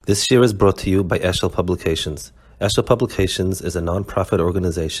This year is brought to you by Eshel Publications. Eshel Publications is a non-profit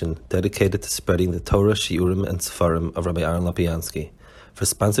organization dedicated to spreading the Torah, Shiurim, and Sefarim of Rabbi Aaron Lopiansky. For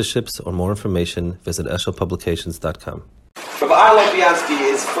sponsorships or more information, visit eshelpublications.com. Rabbi Aaron Lopiansky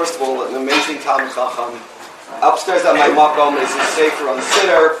is, first of all, an amazing Talmid Chacham. Upstairs at my makom is a sefer on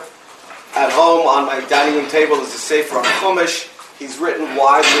Siddur. At home, on my dining room table, is a sefer on Chumash. He's written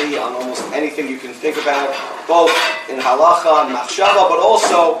widely on almost anything you can think about, both in halacha and machshava, but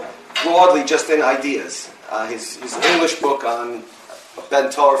also broadly just in ideas. His English book on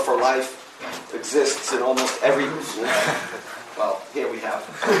Ben Torah for Life exists in almost every... Well, here we have.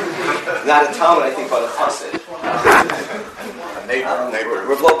 Not a Talmud, I think, but a chassid. A neighbor.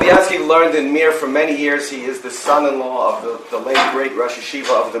 Rav Lopiansky learned in Mir for many years. He is the son-in-law of the late, great Rosh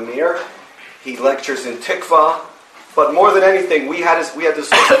Yeshiva of the Mir. He lectures in Tikva. But more than anything, we had this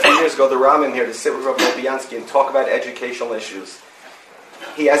a few years ago, the Raman here, to sit with Rav Lopiansky and talk about educational issues.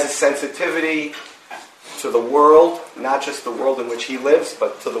 He has a sensitivity to the world, not just the world in which he lives,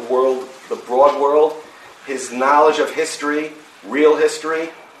 but to the world, the broad world. His knowledge of history, real history,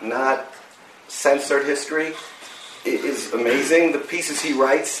 not censored history, is amazing. The pieces he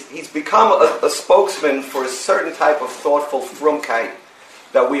writes, he's become a spokesman for a certain type of thoughtful frumkeit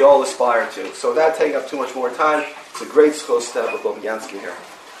that we all aspire to. So without taking up too much more time, it's a great schos to have with Lopiansky here.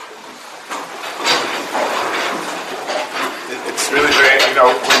 It's really very,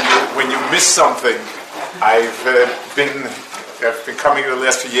 when you miss something, I've been coming the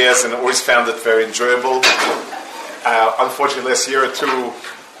last few years and always found it very enjoyable. Unfortunately, last year or two,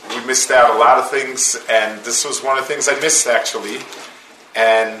 we missed out a lot of things, and this was one of the things I missed, actually.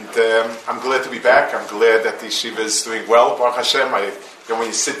 And I'm glad to be back. I'm glad that the yeshiva is doing well, Baruch Hashem. When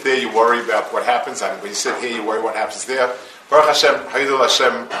you sit there, you worry about what happens, and when you sit here, you worry what happens there. Baruch Hashem, Haidul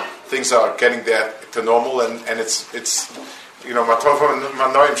Hashem, things are getting there to normal, and it's Matov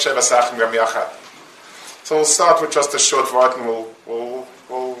Manoim Sheva Sachim Gam Yachad. So we'll start with just a short word, and we'll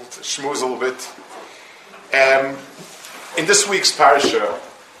schmooze a little bit. In this week's parasha,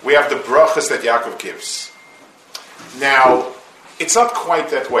 we have the brachas that Yaakov gives. Now, it's not quite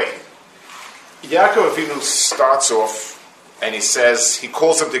that way. Yaakov Avinu starts off, and he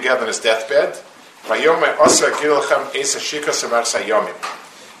calls them together on his deathbed. I'm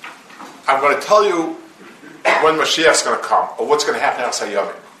going to tell you when Mashiach is going to come, or what's going to happen after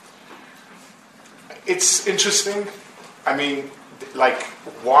Yomim. It's interesting. I mean,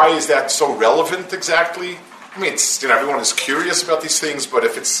 why is that so relevant exactly? I mean, everyone is curious about these things, but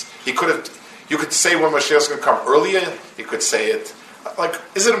you could say when Mashiach is going to come earlier. You could say it.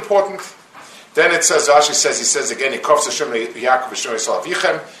 Is it important? Then it says, Rashi says again, Yaakov Yisrael Yisrael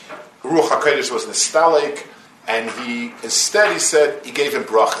Avichem, Ruach HaKodesh was Nestalik, and he said, he gave him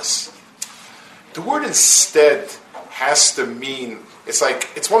brachas. The word instead has to mean, it's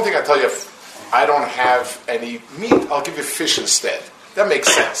one thing I tell you, if I don't have any meat, I'll give you fish instead. That makes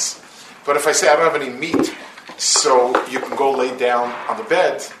sense. But if I say I don't have any meat, so you can go lay down on the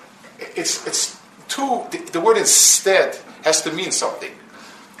bed, the word instead has to mean something.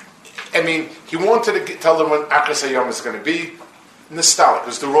 I mean, he wanted to tell them when Achas Hayom is going to be. Nostalgic. It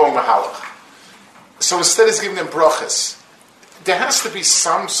was the wrong mahalach. So instead he's giving them brachas. There has to be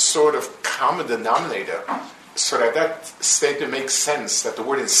some sort of common denominator so that statement makes sense, that the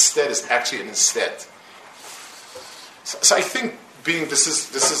word instead is actually an instead. So I think this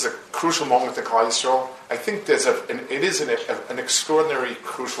is a crucial moment in Klal Yisrael. I think it is an extraordinary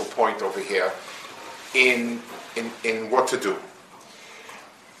crucial point over here in what to do.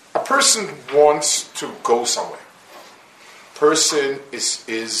 A person wants to go somewhere. Person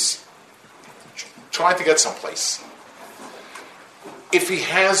is trying to get someplace. If he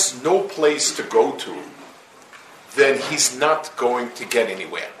has no place to go to, then he's not going to get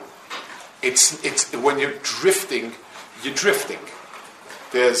anywhere. It's when you're drifting.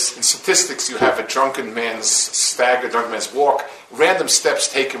 There's, in statistics, you have a drunken man's stagger, drunken man's walk, random steps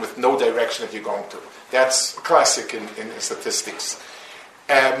taken with no direction that you're going to. That's classic in statistics.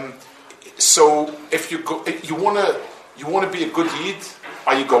 So if you want to be a good yid,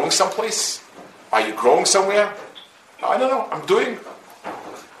 are you going someplace? Are you growing somewhere? I don't know. I'm doing.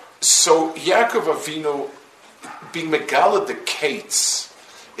 So Yaakov Avinu being Megala the Kates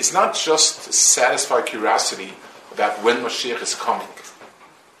is not just to satisfy curiosity about when Mashiach is coming.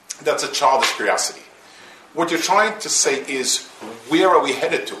 That's a childish curiosity. What you're trying to say is, where are we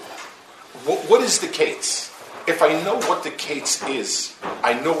headed to? What is the Kates? If I know what the Kates is,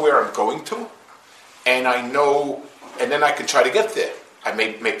 I know where I'm going to, and then I can try to get there. I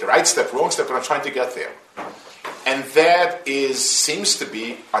may make the right step, wrong step, but I'm trying to get there. And that seems to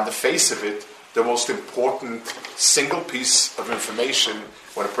be, on the face of it, the most important single piece of information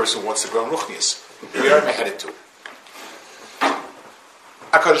when a person wants to grow in Ruchnius. Where am I headed to?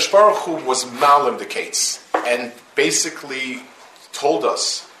 HaKadosh Baruch Hu was malim the case and basically told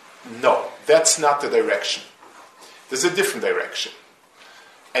us, no, that's not the direction. There's a different direction.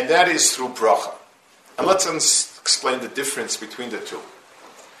 And that is through bracha. And let's explain the difference between the two.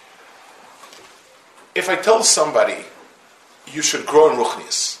 If I tell somebody, you should grow in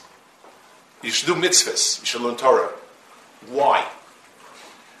Ruchnius, you should do mitzvahs, you should learn Torah. Why?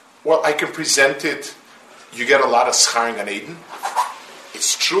 Well, I can present it, you get a lot of schar in Gan Eden.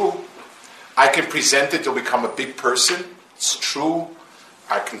 It's true. I can present it, you'll become a big person. It's true.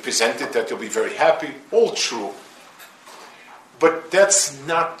 I can present it that you'll be very happy. All true. But that's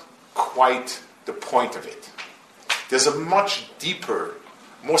not quite the point of it. There's a much deeper,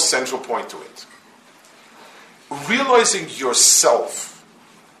 more central point to it. Realizing yourself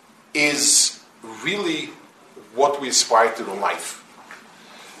is really what we aspire to do in life.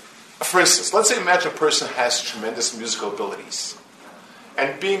 For instance, let's say imagine a person has tremendous musical abilities.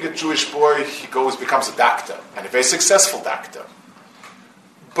 And being a Jewish boy, he becomes a doctor, and a very successful doctor.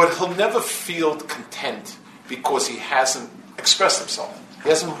 But he'll never feel content because he hasn't expressed himself. He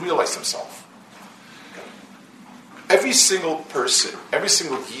hasn't realized himself. Every single person, every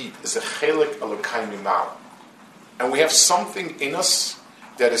single yid is a chelik Elokai Mimal. And we have something in us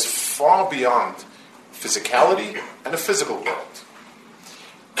that is far beyond physicality and a physical world.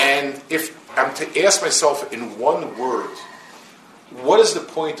 And if I'm to ask myself in one word, what is the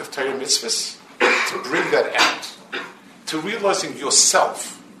point of Torah mitzvahs? To bring that out. To realizing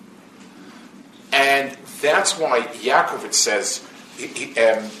yourself. And that's why Yaakov, it says,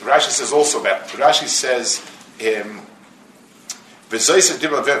 Rashi says also that. Rashi says,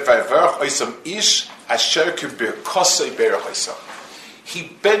 he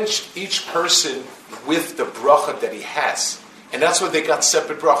benched each person with the bracha that he has. And that's why they got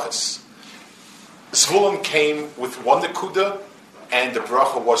separate brachas. Zvulun came with one nekuda, and the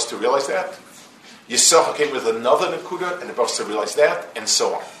bracha was to realize that. Yisachar came with another nekuda, and the bracha was to realize that, and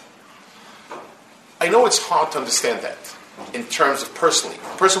so on. I know it's hard to understand that in terms of personally.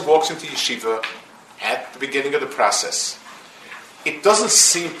 A person walks into yeshiva at the beginning of the process. It doesn't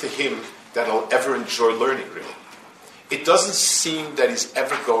seem to him that he'll ever enjoy learning, really. It doesn't seem that he's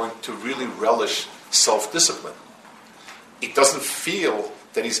ever going to really relish self-discipline. It doesn't feel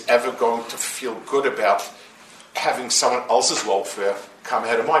that he's ever going to feel good about having someone else's welfare come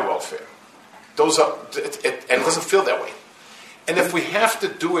ahead of my welfare. And it doesn't feel that way. And if we have to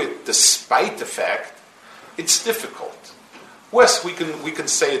do it despite the fact, it's difficult. Yes, we can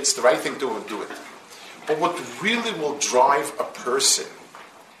say it's the right thing to do and do it. But what really will drive a person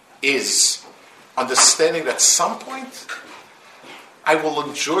is understanding that at some point I will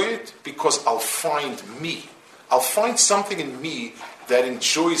enjoy it because I'll find me. I'll find something in me that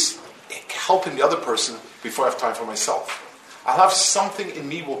enjoys helping the other person before I have time for myself. I'll have something in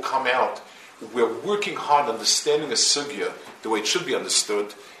me will come out where working hard, understanding a sugya the way it should be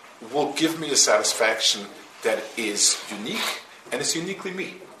understood, will give me a satisfaction that is unique, and it's uniquely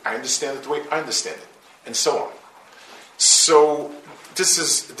me. I understand it the way I understand it, and so on. So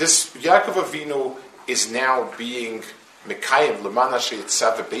this Yaakov Avinu is now being Mekayim Lemana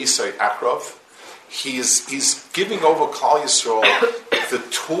Sheitzav Beisai Akrov. He's giving over Klal Yisrael the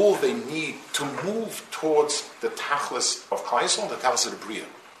tool they need to move towards the Tachlis of Klal Yisrael, the Tachlis of the Bria.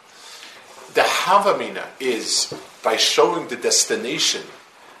 The Havamina is by showing the destination.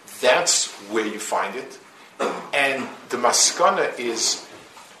 That's where you find it, and the Maskana is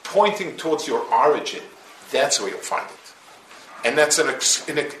pointing towards your origin. That's where you'll find it, and that's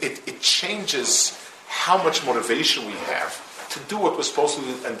it changes how much motivation we have to do what we're supposed to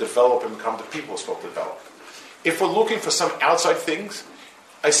do and develop and become the people we're supposed to develop. If we're looking for some outside things,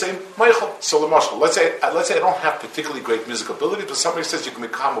 I say, Michael, so let's say I don't have particularly great musical ability, but somebody says you can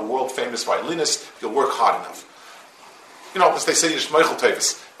become a world famous violinist, you'll work hard enough. You know, as they say, Michael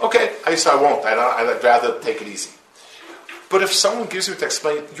Tevis. Okay, I say I won't. I'd rather take it easy. But if someone gives you to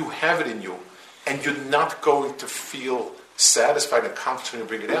explain, you have it in you, and you're not going to feel satisfied and confident to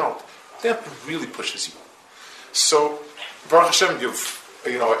bring it out, that really pushes you. So, Baruch Hashem,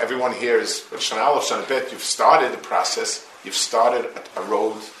 everyone here is Shana Aleph, Shana Bet, you've started the process, you've started a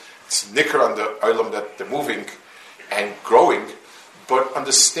road, it's nicker on the Olam that they're moving and growing, but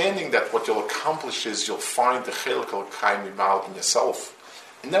understanding that what you'll accomplish is you'll find the Chelik Elokai Mimal in yourself,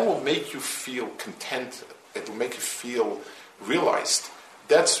 and that will make you feel content, it will make you feel realized.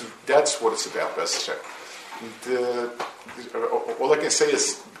 That's what it's about, B'ez Hashem. All I can say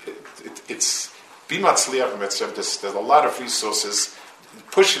is, it's be matzliach. There's a lot of resources.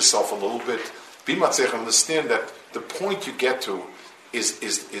 Push yourself a little bit. be matzich, understand that the point you get to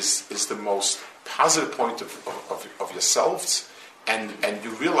is the most positive point of yourselves, and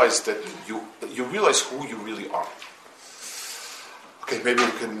you realize that you realize who you really are. Okay, maybe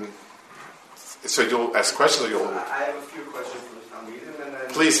we can. So you'll ask questions, or you'll. I have a few questions for the Talmidim, and then.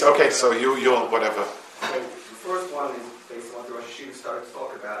 Please, okay. So you'll whatever. So the first one is based on what the Rosh Hashiva started to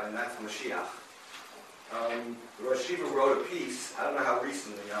talk about, and that's Mashiach. The Rosh Hashiva wrote a piece. I don't know how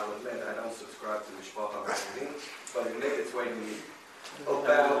recently. I'll admit I don't subscribe to Mishpacha magazine, but it made its way to me.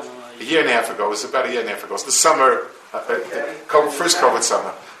 About a year and a half ago. It was about a year and a half ago. It was the summer, first COVID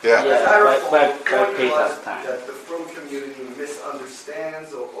summer. Yeah. The point was that the Frum community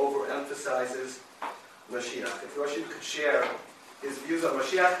misunderstands or overemphasizes Mashiach. If Rosh could share his views on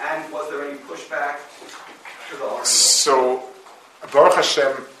Mashiach, and was there any pushback to the argument? So, Baruch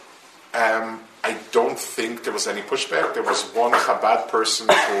Hashem, I don't think there was any pushback. There was one Chabad person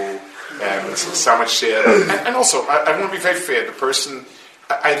who someone shared, and also I want to be very fair. The person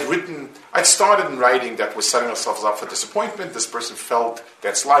I'd started in writing that we're setting ourselves up for disappointment. This person felt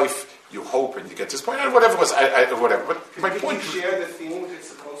that's life. You hope and you get disappointed. Whatever it was, whatever. But my point. Did you share the theme it's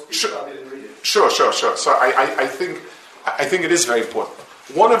supposed to be? Sure. Probably didn't read it. Sure. So I think it is very important.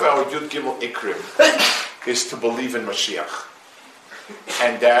 One of our Yud Gimel Ikrim is to believe in Mashiach,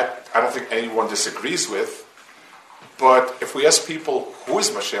 and that I don't think anyone disagrees with. But if we ask people who is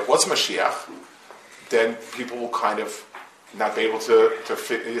Mashiach, what's Mashiach, then people will kind of not be able to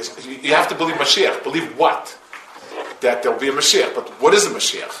fit. You have to believe Mashiach. Believe what? That there will be a Mashiach. But what is a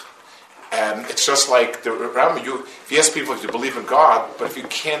Mashiach? It's just like the Rambam. If you ask people if you believe in God, but if you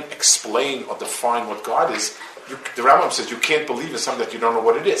can't explain or define what God is, the Rambam says you can't believe in something that you don't know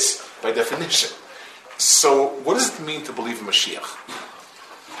what it is, by definition. So what does it mean to believe in Mashiach?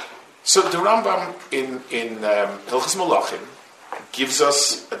 So the Rambam in Hilchos Malachim gives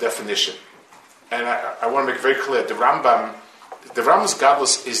us a definition. And I want to make it very clear, the Rambam's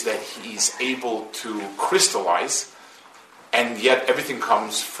godless is that he's able to crystallize, and yet everything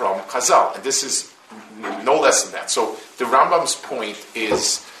comes from Chazal. And this is no less than that. So the Rambam's point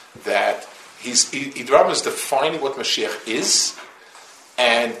is that the Rambam is defining what Mashiach is,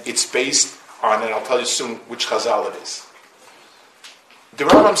 and it's based on, and I'll tell you soon which Chazal it is. The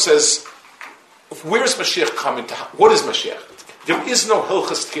Rambam says, where is Mashiach coming to? What is Mashiach? There is no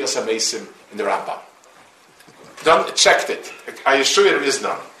Hilchos Tchias HaMeisim in the Rambam. Checked it. I assure you there is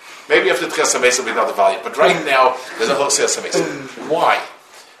none. Maybe after Tchias HaMeisim will be another volume. But right now, there's no Hilchos Tchias HaMeisim. Why?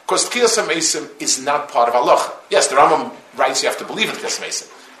 Because Tchias HaMeisim is not part of Halacha. Yes, the Rambam writes you have to believe in Tchias HaMeisim.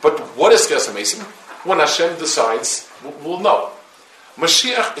 But what is Tchias HaMeisim? When Hashem decides, we'll know.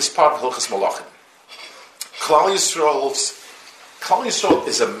 Mashiach is part of Hilchos Malachim. Klal Yisrael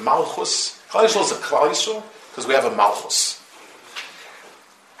is a Malchus. Klal Yisrael is a Klal Yisrael because we have a Malchus.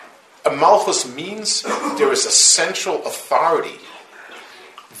 A Malchus means there is a central authority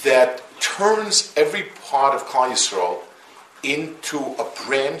that turns every part of Klal Yisrael into a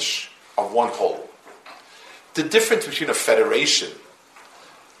branch of one whole. The difference between a federation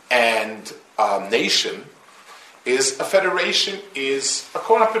and a nation is a federation is a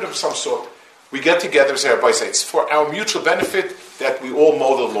cooperative of some sort. We get together, as everybody says, it's for our mutual benefit that we all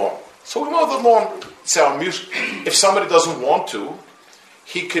mow the lawn. So we mow the lawn. It's our mutual. If somebody doesn't want to,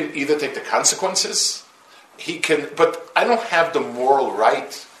 he can either take the consequences. But I don't have the moral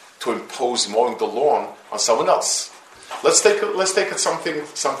right to impose mowing the lawn on someone else. Let's take it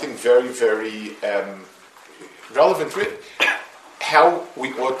something very, very relevant. How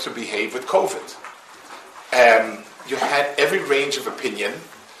we ought to behave with COVID. You had every range of opinion,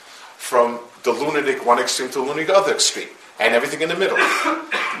 from the lunatic one extreme to the lunatic other extreme, and everything in the middle.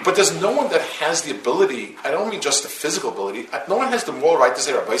 But there's no one that has the ability, I don't mean just the physical ability, no one has the moral right to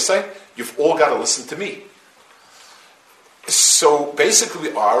say, Rabbi say, you've all got to listen to me. So basically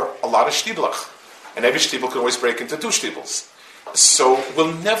we are a lot of shtiblach, and every shtibel can always break into two shtibels. So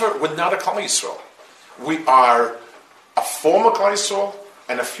we're not a Klal Yisrael. We are a former Klal Yisrael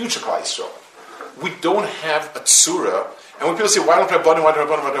and a future Klal Yisrael. We don't have a tzura, and when people say, why don't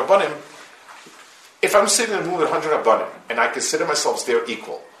Rabbanim? If I'm sitting in a room with 100 Rabbanim, and I consider myself they're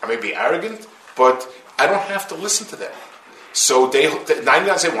equal, I may be arrogant, but I don't have to listen to them. So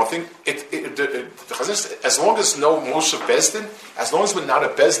 99 say one thing, as long as no Moshe Bezdin, as long as we're not a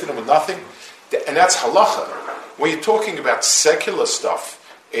Bezdin and we're nothing, and that's halacha. When you're talking about secular stuff,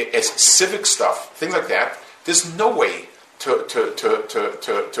 as civic stuff, things like that, there's no way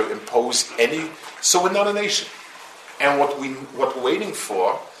to impose any. So we're not a nation, and what we're waiting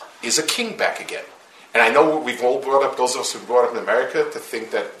for is a king back again. And I know we've all brought up, those of us who brought up in America, to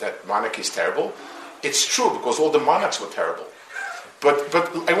think that monarchy is terrible. It's true, because all the monarchs were terrible. But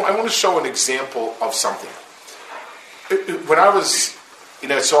I want to show an example of something. When I was in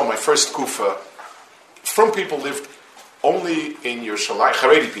Eretz, my first kufa, from people lived only in Yerushalayim,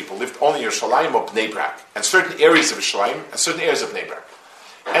 Haredi people lived only in Yerushalayim or Bnei Brak, and certain areas of Yerushalayim and certain areas of Bnei Brak.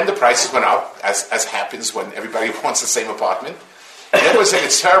 And the prices went up, as happens when everybody wants the same apartment. And everyone was saying,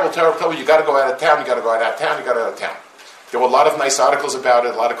 it's terrible, terrible, terrible, you got to go out of town, you got to go out of town, you got to go out of town. There were a lot of nice articles about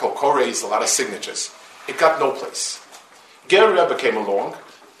it, a lot of kokores, a lot of signatures. It got no place. Ger Rebbe came along,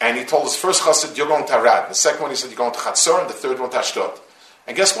 and he told his first chassid, you're going to Arad. The second one, he said, you're going to Chatzor, and the third one, to Ashdod.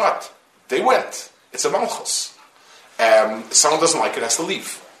 And guess what? They went. It's a malchus. Someone doesn't like it, has to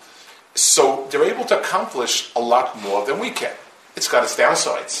leave. So they're able to accomplish a lot more than we can. It's got its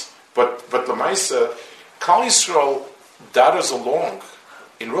downsides. But Lamaisa, Klal Yisrael datters along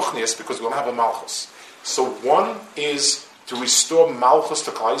in Ruchnias because we don't have a malchus. So one is to restore malchus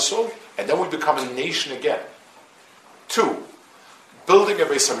to Klal Yisrael, and then we become a nation again. 2, building a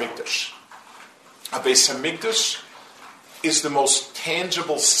Beis Hamikdash. A Beis Hamikdash is the most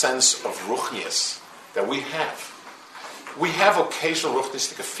tangible sense of Ruchnias that we have. We have occasional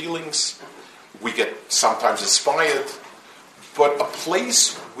Ruchnistic feelings. We get sometimes inspired. But a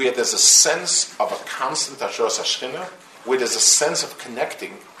place where there's a sense of a constant Asheras Hashchina, where there's a sense of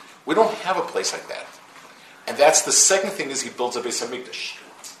connecting, we don't have a place like that. And that's the second thing is he builds a Beis Hamikdash.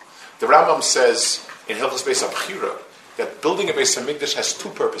 The Rambam says in Hilchos Beis HaBchira that building a Beis Hamikdash has 2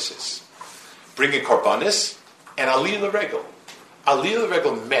 purposes. Bringing Karbanis and Aliyah L'Regel. Aliyah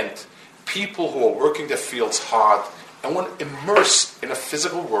L'Regel meant people who are working their fields hard and want immersed in a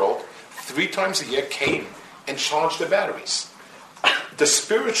physical world 3 times a year came and charged their batteries. The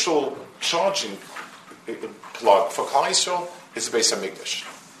spiritual charging plug for Klal Yisrael is the Beis Hamikdash.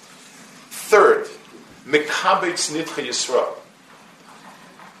 3rd, Mekabetz Nidchei Yisrael.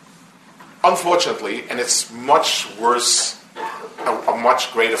 Unfortunately, and it's much worse, a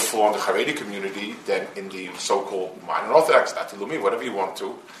much greater flaw in the Haredi community than in the so-called modern Orthodox, Dati Lumi, whatever you want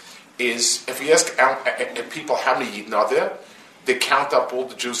to, is if you ask people how many Yidden are there, they count up all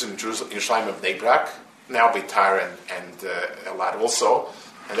the Jews in Jerusalem, Yerushalayim and Bnei Brak, now Beitar and Elad also,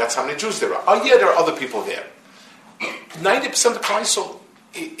 and that's how many Jews there are. Oh yeah, there are other people there. 90% of Klal Yisrael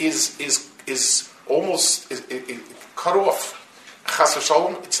is almost cut off. Chas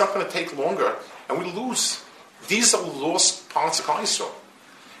v'shalom, it's not going to take longer, and we lose. These are lost parts of Klal Yisrael.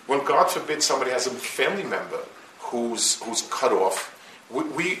 When God forbid somebody has a family member who's cut off,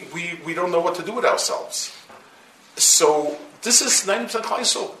 we don't know what to do with ourselves. So this is 90% Klal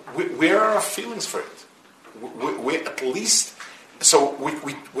Yisrael. Where are our feelings for it? We at least, so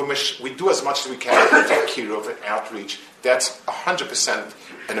we do as much as we can to take care of it, outreach. That's 100%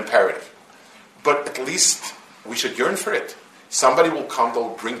 an imperative. But at least we should yearn for it. Somebody will come,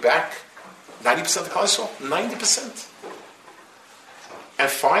 they'll bring back 90% of Klal Yisrael. 90%. And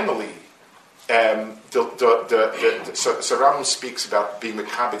finally, so Rambam speaks about being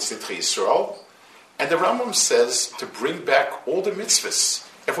Mekabetz Nidchei Yisrael, and the Rambam says to bring back all the mitzvahs.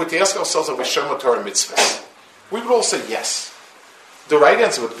 If we ask ourselves, are we Shema Torah mitzvahs? We would all say yes. The right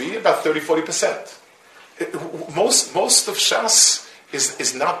answer would be about 30-40%. Most of Shas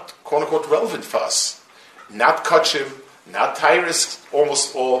is not, quote-unquote, relevant for us. Not Kachim, not Tyrus,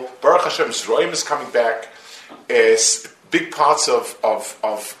 almost all. Baruch Hashem, Zroim is coming back. Big parts of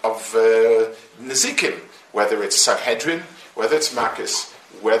Nezikim, whether it's Sanhedrin, whether it's Makis,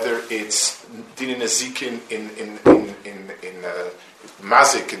 whether it's Din Nezikim in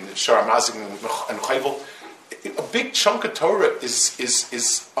Mazik, in Shara Mazik and Chayvel. A big chunk of Torah is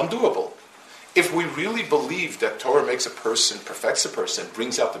undoable. If we really believe that Torah makes a person, perfects a person,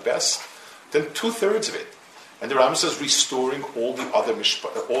 brings out the best, then 2/3 of it. And the Rambam says restoring all the other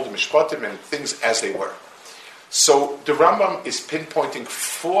mishpatim and things as they were. So the Rambam is pinpointing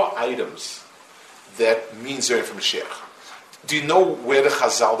 4 items that mean Zerah from Mashiach. Do you know where the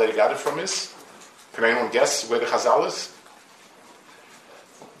Chazal that he got it from is? Can anyone guess where the Chazal is?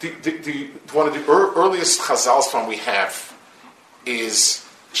 One of the earliest Chazals from we have is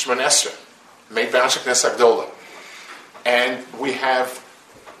Shemon Esrei, made by Anshe Knesset Gdola. And we have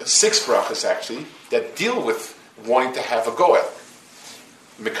 6 brachas actually that deal with wanting to have a goel.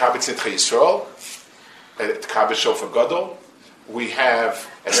 Mekabetz Nidchei Yisrael, Tkabe Shofar Gadol. We have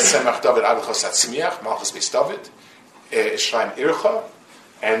Tzemach David Adachos Atzmiach, Malchus Beis David, Shraim Ircha,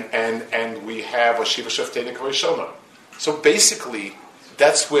 and we have Oshiva Shoftei Nekavei Shomer. So basically,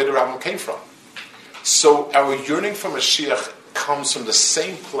 that's where the Rambam came from. So our yearning for Mashiach comes from the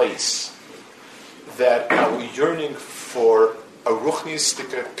same place that our yearning for a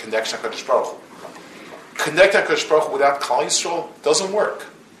ruchnistic connection to HaKadosh Baruch Hu. Connecting to HaKadosh Baruch Hu without Klal Yisrael doesn't work.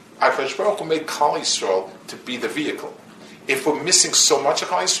 HaKadosh Baruch Hu made Klal Yisrael to be the vehicle. if we're missing so much of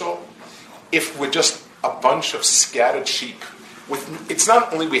Klal Yisrael, if we're just a bunch of scattered sheep, it's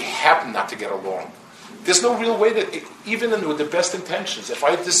not only we happen not to get along, there's no real way that, even with the best intentions, if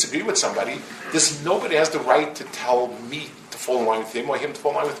I disagree with somebody, nobody has the right to tell me to fall in line with him or him to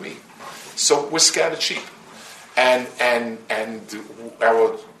fall in line with me. So we're scattered sheep. And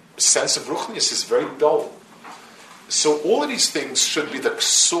our sense of ruchnius is very dull. So all of these things should be the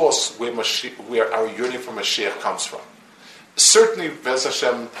source where our yearning for Mashiach comes from. Certainly, Bez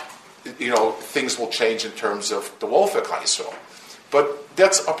Hashem, things will change in terms of the welfare of Klal Yisrael. But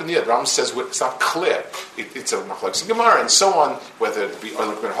that's up in the air. Ram says it's not clear. It's a machlokes Gemara and so on, whether it be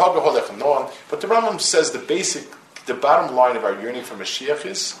Olik Ben Haga, Holech, and so on. But the Rambam says the bottom line of our yearning for Mashiach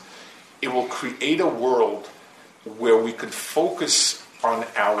is it will create a world where we can focus on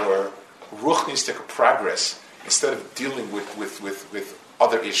our ruchnistic progress instead of dealing with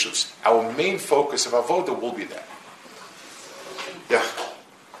other issues. Our main focus of avoda will be that. Yeah.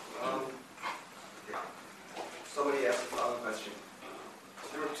 Somebody asked a follow-up question.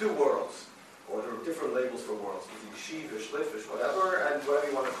 There are two worlds, or there are different labels for worlds. Yeshivish, Litvish, whatever, and whatever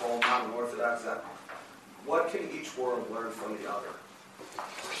you want to call them, non-Orthodox. What can each world learn from the other?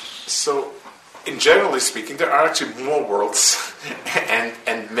 So, in generally speaking, there are actually more worlds,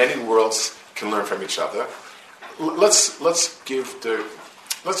 and many worlds can learn from each other. Let's give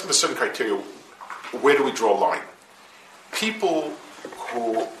a certain criteria. Where do we draw a line? People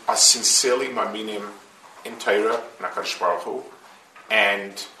who are sincerely maminim in Torah, Nakadosh Baruch Hu,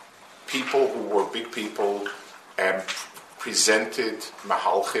 and people who were big people and presented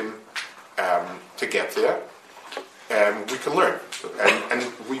mahalchim to get there, we can learn. And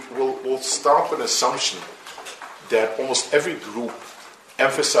we'll start with an assumption that almost every group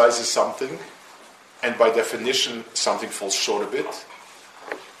emphasizes something, and by definition, something falls short of it.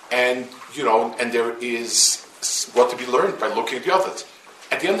 And there is what to be learned by looking at the others.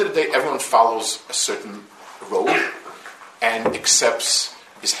 At the end of the day, everyone follows a certain road and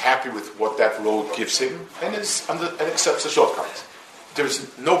is happy with what that road gives him, and accepts the shortcomings.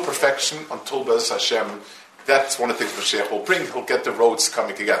 There's no perfection until Bez Hashem. That's one of the things Mashiach will bring. He'll get the roads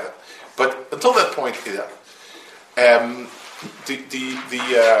coming together. But until that point,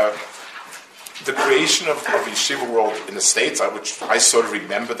 the creation of Yeshiva World in the States, which I sort of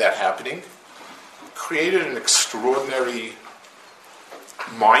remember that happening, created an extraordinary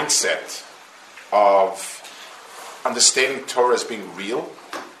mindset of understanding Torah as being real.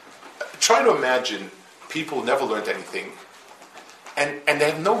 Try to imagine people who never learned anything, and they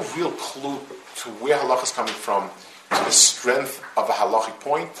have no real clue to where halacha is coming from, to the strength of a halachic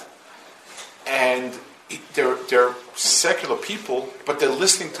point, and they're secular people, but they're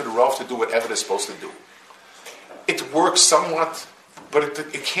listening to the Rav to do whatever they're supposed to do. It works somewhat, but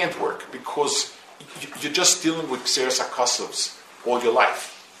it can't work because you're just dealing with Xeris HaKosovs all your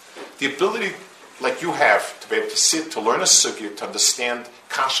life. The ability, like you have, to be able to sit, to learn a sugya, to understand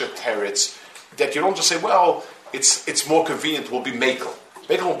kasha teretz, that you don't just say, well, it's more convenient, we'll be mekel.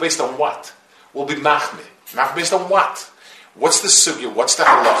 Mekel based on what? We'll be machmeh. Machmeh based on what? What's the sugya? What's the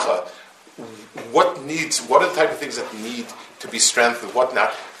halacha? What are the type of things that need to be strengthened, what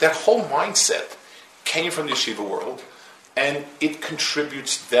not? That whole mindset came from the yeshiva world, and it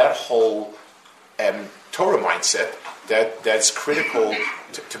contributes that whole Torah mindset that's critical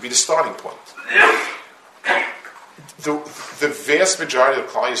to be the starting point. The vast majority of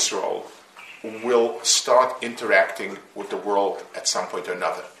Klal Yisrael will start interacting with the world at some point or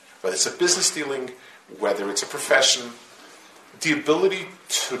another. Whether it's a business dealing, whether it's a profession, the ability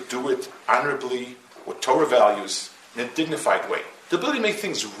to do it honorably, with Torah values, in a dignified way. The ability to make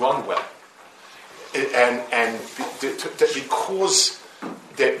things run well. Because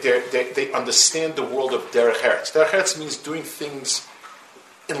they understand the world of derech eretz. Derech eretz means doing things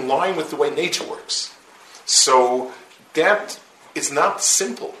in line with the way nature works. So that is not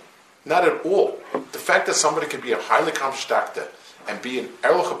simple. Not at all. The fact that somebody can be a highly accomplished doctor and be an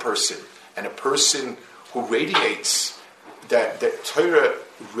erlicha person and a person who radiates, that Torah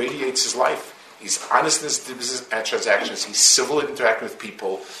radiates his life. He's honest in his business and transactions. He's civil in interacting with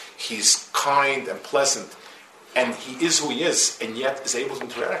people. He's kind and pleasant. And he is who he is, and yet is able to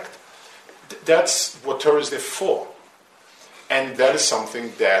interact. That's what Torah is there for. And that is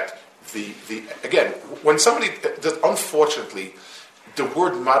something that again, when somebody, unfortunately, the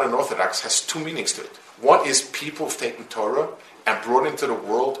word modern Orthodox has two meanings to it. One is people have taken Torah and brought it into the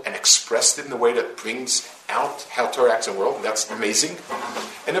world and expressed it in a way that brings out how Torah acts in the world, and that's amazing.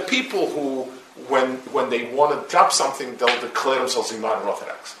 And the people who, when they want to drop something, they'll declare themselves in modern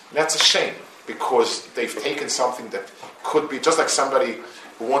Orthodox. And that's a shame, because they've taken something that could be, just like somebody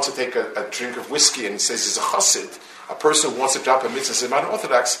who wants to take a drink of whiskey and says he's a chassid. A person who wants to drop a mitzvah and say, I'm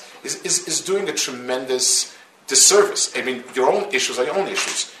unorthodox, is doing a tremendous disservice. I mean, your own issues are your own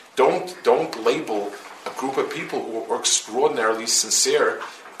issues. Don't label a group of people who are extraordinarily sincere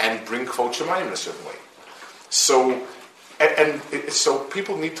and bring Kvod Shemayim in a certain way. So, so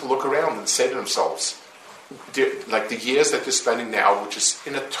people need to look around and say to themselves, like the years that you're spending now, which is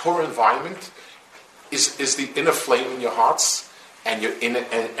in a Torah environment, is the inner flame in your hearts, and you're in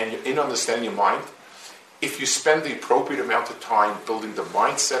and you're in understanding your mind. If you spend the appropriate amount of time building the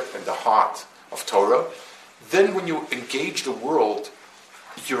mindset and the heart of Torah, then when you engage the world,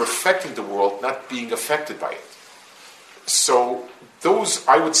 you're affecting the world, not being affected by it. So those,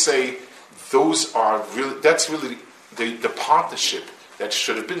 I would say, that's really the partnership that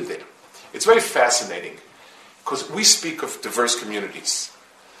should have been there. It's very fascinating because we speak of diverse communities.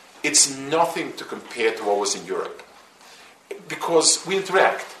 It's nothing to compare to what was in Europe because we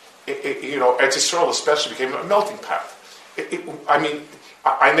interact. Eretz Yisrael especially became a melting pot.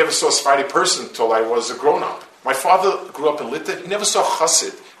 I never saw a Sephardi person until I was a grown-up. My father grew up in Lita. He never saw a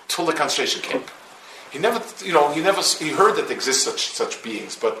chassid till the concentration camp. He heard that there exist such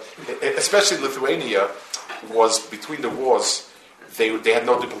beings, but especially Lithuania was between the wars. They had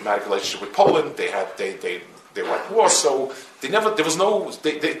no diplomatic relationship with Poland. They were at war, so he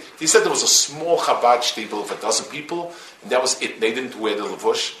said there was a small Chabad shtibel of 12 people, and that was it. They didn't wear the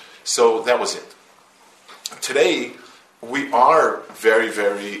levush, so that was it. Today, we are very,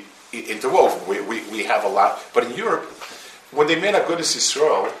 very interwoven. We have a lot, but in Europe, when they made Agudas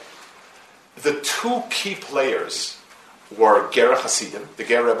Yisrael, the two key players were Ger Hasidim. The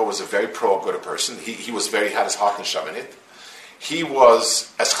Ger Rebbe was a very pro-Agudah person. He had his heart and sham in it. He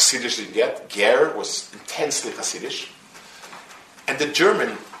was as Hasidish as you can get. Ger was intensely Hasidish. And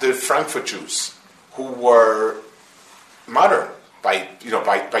the Frankfurt Jews, who were modern by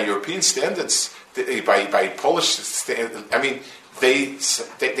European standards, by Polish standards. I mean, they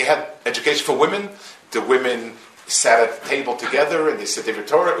had education for women. The women sat at the table together and they said they were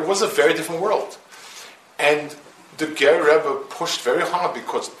Torah. It was a very different world. And the Ger Rebbe pushed very hard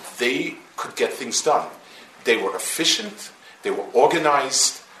because they could get things done. They were efficient. They were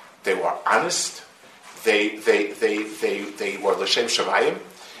organized. They were honest. They were l'shem shamayim,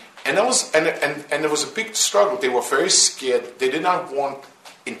 and there was a big struggle. They were very scared. They did not want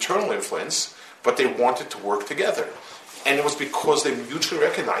internal influence, but they wanted to work together, and it was because they mutually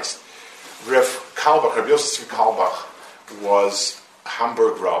recognized. Rav Yosef Kalbach was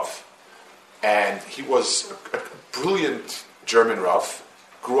Hamburg Rav, and he was a brilliant German Rav.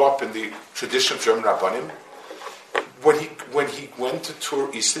 Grew up in the tradition of German Rabbanim. When he went to tour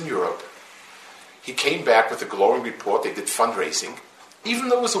Eastern Europe, he came back with a glowing report. They did fundraising. Even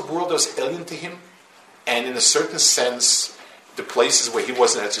though it was a world that was alien to him, and in a certain sense, the places where he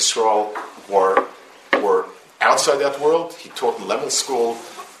was in Eretz Yisrael were outside that world. He taught in Lemel School.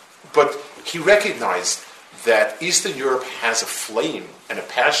 But he recognized that Eastern Europe has a flame and a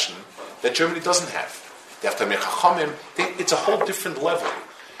passion that Germany doesn't have. They have to make chachamim. It's a whole different level.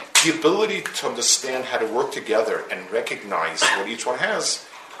 The ability to understand how to work together and recognize what each one has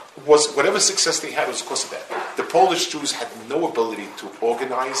was, whatever success they had was because of that. The Polish Jews had no ability to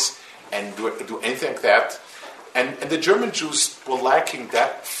organize and do anything like that. And the German Jews were lacking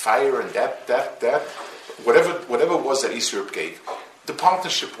that fire and that whatever it was that East Europe gave. The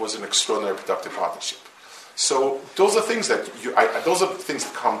partnership was an extraordinary productive partnership. So those are things that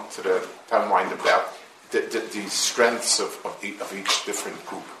come to the mind about the strengths of each different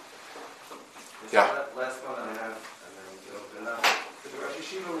group. Yeah. Last one I have, and then we open up. Does the Rosh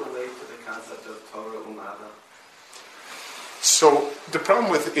Yeshiva relate to the concept of Torah Umada? So the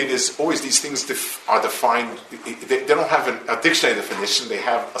problem with it is always these things are defined. They don't have a dictionary definition. They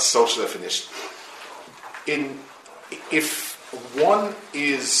have a social definition. If one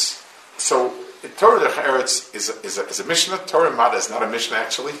is so, Torah Eretz is a Mishnah. Torah Umada is not a Mishnah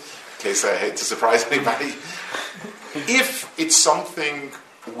actually. In case I hate to surprise anybody. If it's something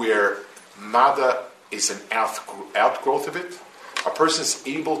where Mada is an outgrowth of it, a person is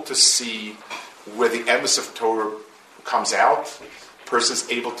able to see where the emes of Torah comes out. A person is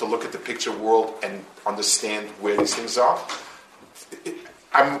able to look at the picture world and understand where these things are. In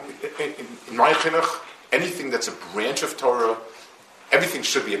my chinuch, anything that's a branch of Torah, everything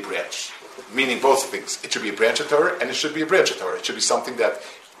should be a branch. Meaning both things. It should be a branch of Torah and it should be a branch of Torah. It should be something that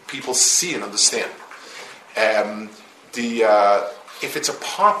people see and understand. If it's a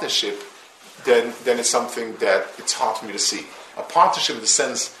partnership, then it's something that it's hard for me to see. A partnership in the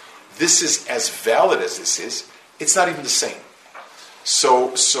sense, this is as valid as this is, it's not even the same.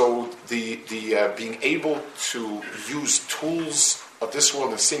 So the being able to use tools of this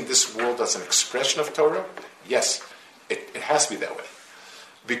world and seeing this world as an expression of Torah, yes, It has to be that way.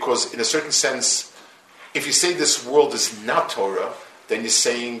 Because in a certain sense, if you say this world is not Torah, then you're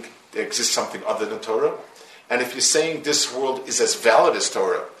saying there exists something other than Torah. And if you're saying this world is as valid as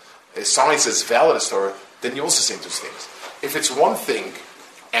Torah, science is valid as Torah, then you're also saying those things. If it's one thing,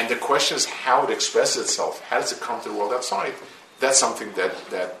 and the question is how it expresses itself, how does it come to the world outside, that's something that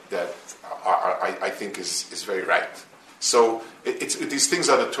I think is very right. So these things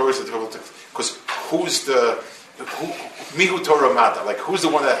are the Torahs, because mihu Torah mada, like who's the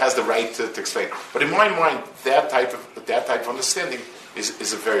one that has the right to explain? But in my mind, that type of understanding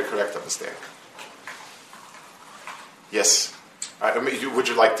is a very correct understanding. Yes. Would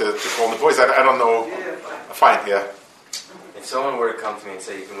you like to call in the voice? I don't know. Yeah, fine. Yeah. If someone were to come to me and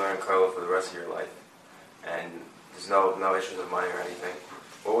say you can learn Kollel for the rest of your life, and there's no issues of money or anything,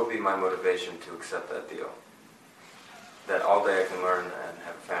 what would be my motivation to accept that deal? That all day I can learn and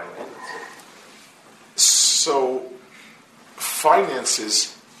have a family and that's it. So,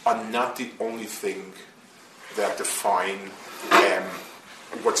 finances are not the only thing that define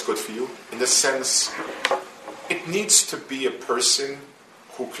what's good for you. In the sense, it needs to be a person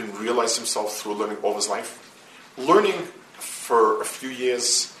who can realize himself through learning all his life. Learning for a few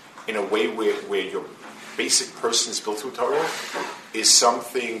years in a way where your basic person is built through Torah is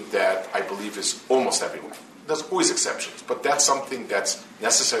something that I believe is almost everyone. There's always exceptions, but that's something that's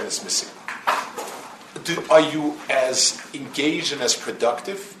necessary and is missing. Are you as engaged and as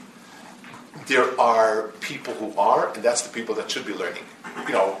productive? There are people who are, and that's the people that should be learning.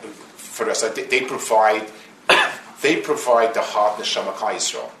 For us, they provide the heart neshama Klal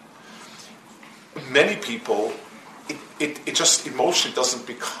Yisrael. Many people, it just emotionally doesn't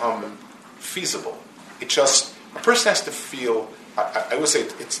become feasible. A person has to feel. I would say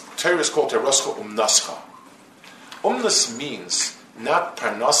Torah is called teroscha umnascha. Umnas means not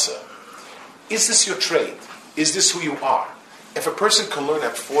parnasa. Is this your trade? Is this who you are? If a person can learn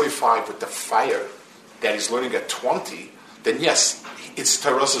at 45 with the fire that he's learning at 20, then yes, it's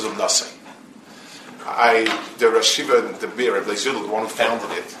terosas umnasa. The Rosh Yeshiva, the Mir, Rabbi Zudel, the one who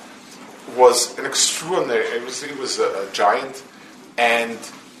founded it, was an extraordinary. He was a giant, and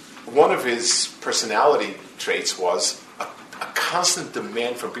one of his personality traits was a constant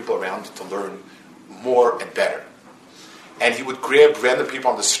demand from people around him to learn more and better. And he would grab random people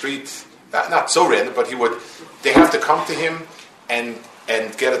on the street, not so random, but they have to come to him and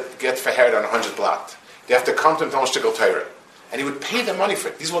get verheard on 100 blat. They have to come to him to Shtickle Torah. And he would pay them money for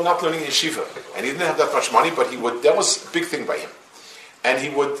it. These were not learning in yeshiva. And he didn't have that much money, but that was a big thing by him. And he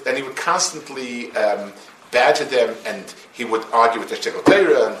would constantly badger them, and he would argue with the Shtickle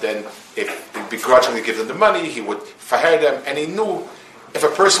Torah, and then if he'd begrudgingly give them the money, he would verheer them, and he knew if a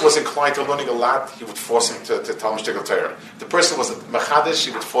person was inclined to learning a lot, he would force him to tell him Shtickle Torah. If the person was a machadish,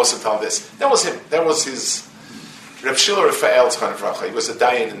 he would force him to tell him this. That was him. That was his Reb Shiller Rafael Tzchon Avracha. He was a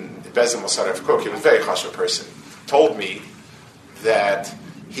dayan in Bezin Mosar of Cook. He was a very chashuv person. Told me that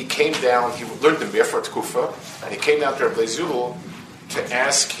he came down, he learned the Mir for Tkufa, and he came down to Rabbi Zudel to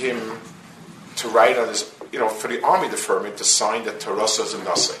ask him to write on his, for the army deferment to sign the Torosas and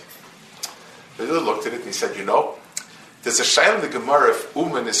Nasai. Rabbi Zudel looked at it and he said, there's a shayla in the Gemara if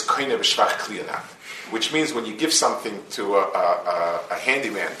Uman is koine b'shvach kli or not, which means when you give something to a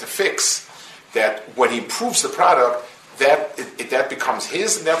handyman to fix, that when he improves the product, that becomes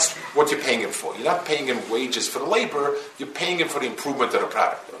his, and that's what you're paying him for. You're not paying him wages for the labor, you're paying him for the improvement of the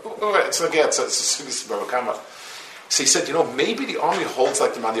product. So again, it's a So he said, maybe the army holds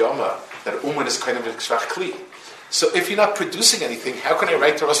like the Mandiyama, that Uman is kind of a shvach kli. So if you're not producing anything, how can I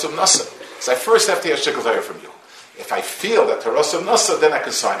write Torah of Nasa? So I first have to hear Shtickle Torah from you. If I feel that Torah of Nasa, then I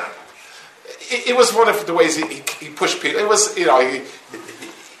can sign on it. It was one of the ways he pushed people. It was,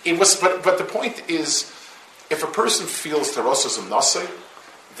 it was, but the point is, if a person feels Terosas of Nasa,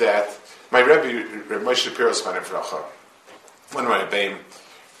 that my Rebbe, Moshe Shapiro Zman Avracha, one of my Rebbeim,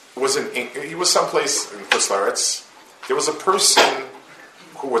 he was someplace in Chutz La'aretz. There was a person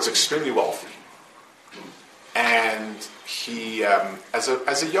who was extremely wealthy, and he, as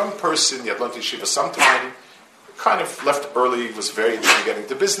a young person, he had learned yeshiva sometime, kind of left early, was very interested in getting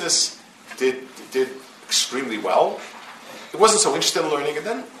into business, did extremely well. He wasn't so interested in learning, and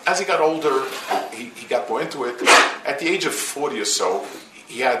then as he got older, he got more into it. At the age of 40 or so,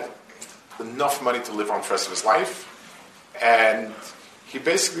 he had enough money to live on for the rest of his life, and he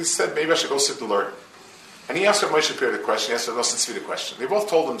basically said, maybe I should go sit and learn. And he asked Moshe Shapiro the question, he asked Nosson Tzvi the question. They both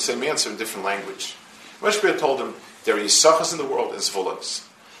told him the same answer in different language. Moshe Shapiro told him, there are Yisachas in the world and Zvulans.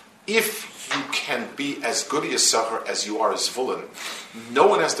 If you can be as good a Yisachar as you are a Zvulun, no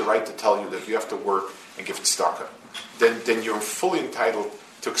one has the right to tell you that you have to work and give tzedakah. Then you're fully entitled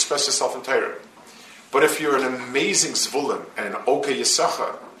to express yourself in Torah. But if you're an amazing Zvulim and an Oka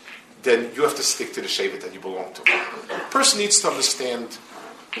Yisachar, then you have to stick to the Shevet that you belong to. A person needs to understand,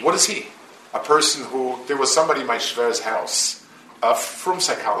 what is he? A person who, there was somebody in my Shver's house, a frum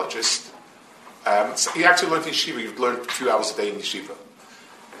psychologist. So he actually learned in yeshiva. He learned a few hours a day in yeshiva.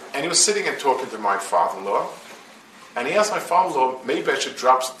 And he was sitting and talking to my father-in-law. And he asked my father-in-law, maybe I should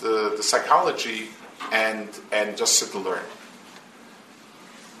drop the psychology and just sit and learn.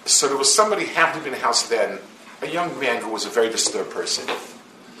 So there was somebody happened to be in the house then, a young man who was a very disturbed person.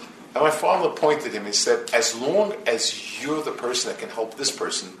 And my father pointed him and said, as long as you're the person that can help this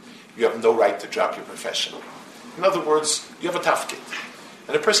person, you have no right to drop your profession. In other words, you have a tafkid.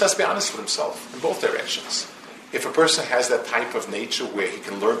 And the person has to be honest with himself in both directions. If a person has that type of nature where he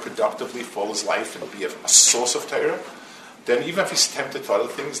can learn productively for all his life and be a source of Torah, then even if he's tempted to other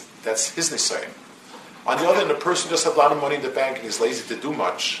things, that's his nisayon. On the other hand, a person just has a lot of money in the bank and he's lazy to do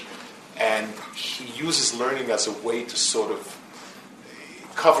much, and he uses learning as a way to sort of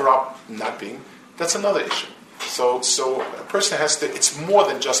cover up not being, that's another issue. So a person has to, it's more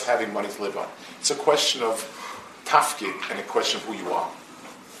than just having money to live on. It's a question of tafkid and a question of who you are.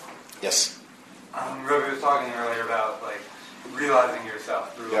 Yes? Robi was talking earlier about like realizing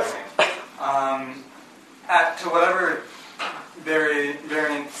yourself through learning. To whatever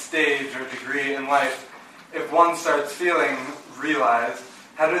varying stage or degree in life, if one starts feeling realized,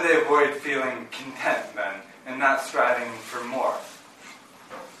 how do they avoid feeling content then and not striving for more?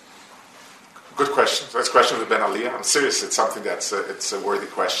 Good question. That's a question of Ben Aliyah. I'm serious. It's something it's a worthy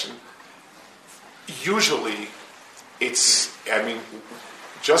question. Usually, just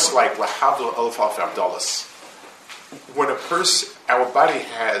like Lahavdul Elf Abdullas, when our body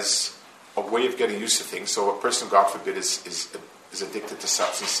has a way of getting used to things. So a person, God forbid, is addicted to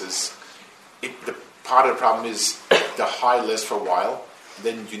substances. The part of the problem is the high lasts for a while,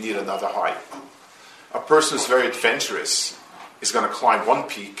 then you need another high. A person who's very adventurous is going to climb one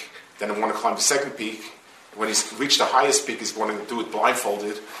peak, then want to climb the second peak. When he's reached the highest peak, he's going to do it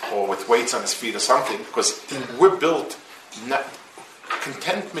blindfolded or with weights on his feet or something, because we're built.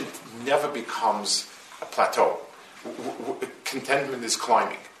 Contentment never becomes a plateau. Contentment is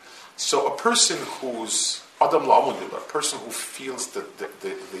climbing. So a person who's Adam La'amudillah, a person who feels the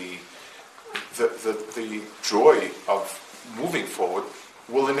joy of moving forward,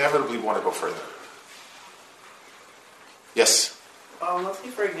 will inevitably want to go further. Yes? Let's say,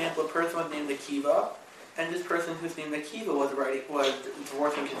 for example, a person was named Akiva, and this person who's named Akiva was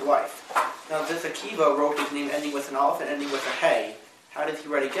divorcing his wife. Now, this Akiva wrote his name ending with an aleph and ending with a hey. How did he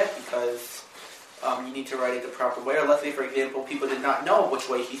write it get? Because you need to write it the proper way. Or let's say, for example, people did not know which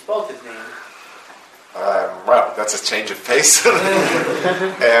way he spelled his name. Well, that's a change of pace.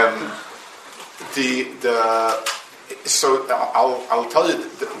 So I'll tell you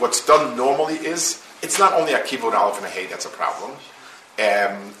what's done normally is, it's not only Akiva and aleph and a hey that's a problem.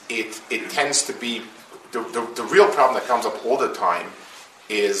 It tends to be, the real problem that comes up all the time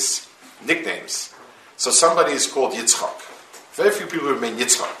is nicknames. So somebody is called Yitzchak. Very few people remain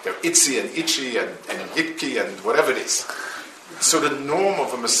Yitzchak. They're Itzi and Itchy and Yitki and whatever it is. So the norm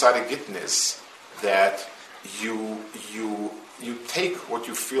of a Masada Gittin is that you take what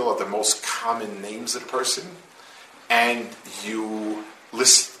you are the most common names of the person, and you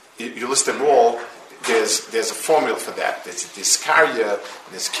list them all. There's a formula for that. There's Diskarya,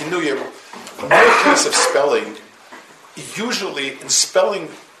 there's Kinuyim. In the case of spelling, usually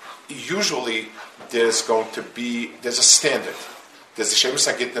there's a standard. There's the Shemus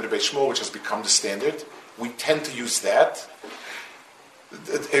HaGittin of the Beit Shmuel, which has become the standard. We tend to use that.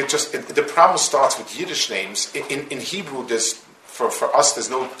 The problem starts with Yiddish names. In Hebrew, for us, there's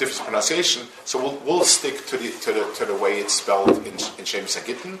no difference in pronunciation, so we'll stick to the way it's spelled in Shemus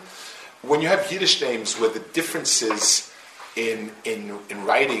HaGittin. When you have Yiddish names where the differences in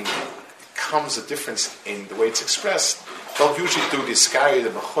writing comes a difference in the way it's expressed, they'll usually do the Iskari,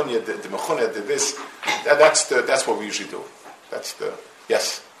 the Mechunya, the Mechuna, the this. That's what we usually do.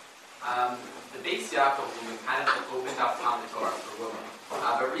 Yes. The Beis Yaakov movement kind of opened up Talmud Torah for women.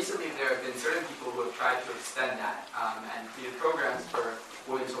 But recently there have been certain people who have tried to extend that and created programs for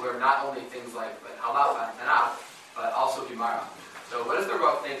women to learn not only things like Halal and Tanakh, but also Gemara. So what does the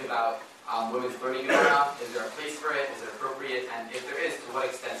Rav think about women's learning Gemara? Is there a place for it? Is it appropriate? And if there is, to what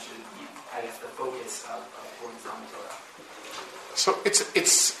extent should it be, the focus of women's Talmud Torah? So it's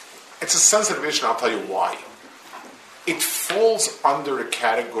a sensitive issue, and I'll tell you why. It falls under a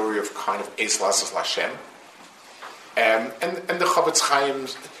category of kind of Eis Lasses Lashem. And the Chavetz Chaim,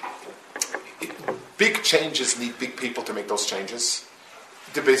 big changes need big people to make those changes.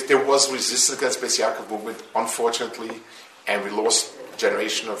 There was resistance against Beis Yaakov movement, unfortunately, and we lost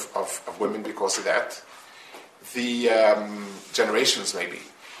generation of women because of that. The generations, maybe.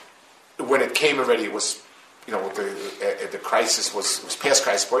 When it came already, it was, the crisis was past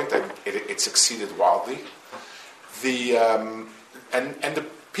crisis point, and it succeeded wildly. And the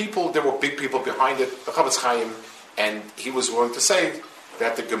people, there were big people behind it, the Chavetz Chaim, and he was willing to say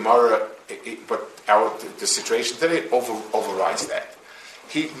that the Gemara, the situation today overrides that.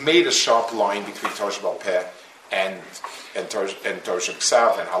 He made a sharp line between Torah Sheba'al Peh and Torah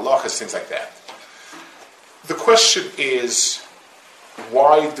Sheb'Ksav and halachas, things like that. The question is,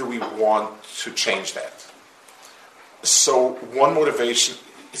 why do we want to change that? So one motivation,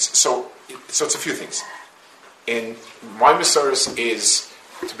 so it's a few things. In my Masoros is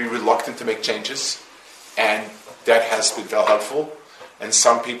to be reluctant to make changes, and that has been very helpful. And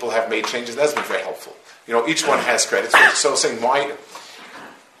some people have made changes, that's been very helpful. Each one has credits. So saying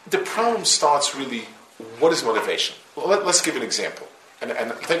the problem starts really, what is motivation? Well, let's give an example, and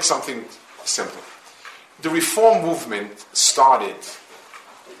take something simple. The Reform movement started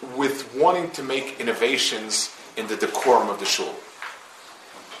with wanting to make innovations in the decorum of the shul.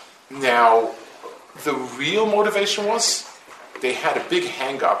 Now, the real motivation was they had a big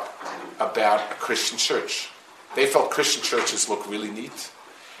hang-up about a Christian church. They felt Christian churches look really neat,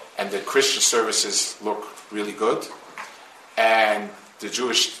 and the Christian services look really good, and the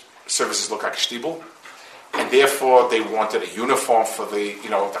Jewish services look like a shtibel, and therefore they wanted a uniform for the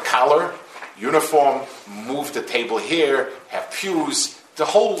collar, uniform, move the table here, have pews, the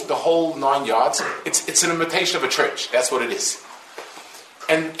whole 9 yards. It's an imitation of a church. That's what it is.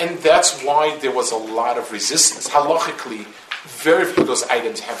 And that's why there was a lot of resistance. Halachically, very few of those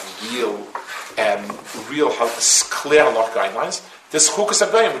items have real clear halach guidelines. There's chukas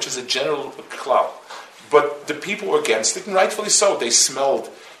hagoyim, which is a general klal. But the people were against it, and rightfully so. They smelled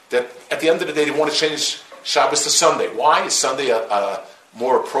that at the end of the day, they want to change Shabbos to Sunday. Why? Is Sunday a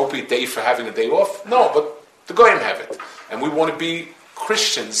more appropriate day for having a day off? No, but the goyim have it. And we want to be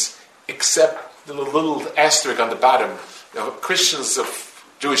Christians, except the little asterisk on the bottom, Christians of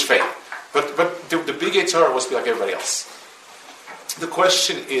Jewish faith. But the big Yitzhar was to be like everybody else. The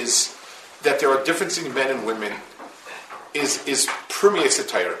question is that there are differences in men and women is permeates the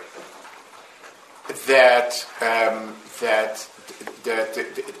Torah. That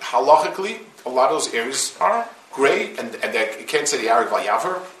halachically, a lot of those areas are gray, and you can't say the Arik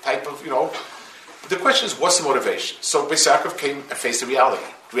Vayavar type of, But the question is, what's the motivation? So Beis Yaakov came and faced the reality.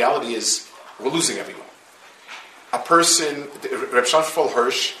 The reality is, we're losing everyone. A person, Reb Shamshul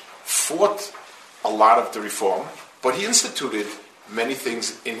Hirsch, fought a lot of the reform, but he instituted many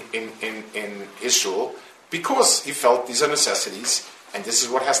things in his shul because he felt these are necessities and this is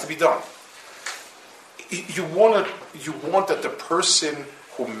what has to be done. You want that the person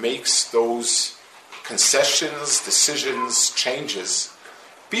who makes those concessions, decisions, changes,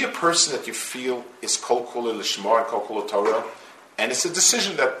 be a person that you feel is kol kula l'shmar and kol kula Torah, and it's a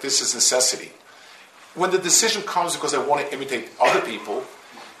decision that this is necessity. When the decision comes because I want to imitate other people,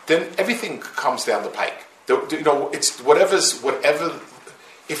 then everything comes down the pike. It's whatever.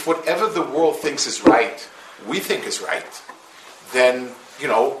 If whatever the world thinks is right, we think is right, then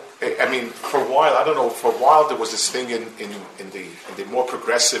for a while, I don't know. For a while, there was this thing in the more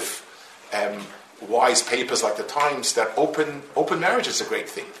progressive, wise papers like the Times that open marriage is a great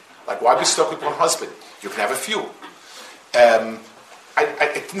thing. Like, why be stuck with one husband? You can have a few.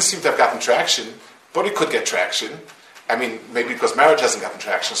 It didn't seem to have gotten traction, but it could get traction. Maybe because marriage hasn't gotten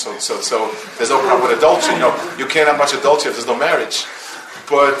traction, so there's no problem with adultery. You can't have much adultery if there's no marriage.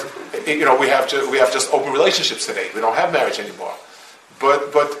 But we have just open relationships today. We don't have marriage anymore.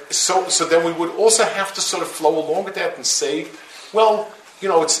 But so then we would also have to sort of flow along with that and say, well,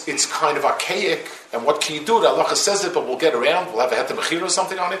 it's kind of archaic, and what can you do? The halacha says it, but we'll get around. We'll have a heter bechira or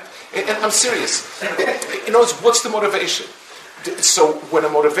something on it. And I'm serious. What's the motivation? So when a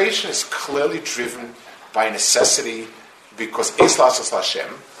motivation is clearly driven by necessity, because Islas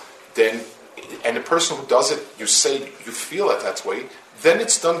Hashem, then, and the person who does it, you feel it that way, then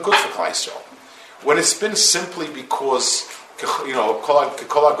it's done good for Klal Yisrael. When it's been simply because Kol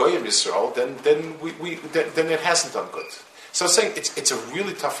HaGoyim Yisrael, then it hasn't done good. So I'm saying it's a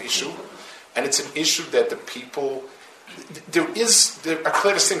really tough issue, and it's an issue that the people. There are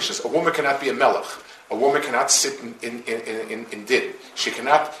clear distinctions. A woman cannot be a melech. A woman cannot sit in din. She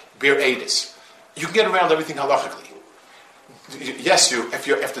cannot bear edus. You can get around everything halachically. Yes,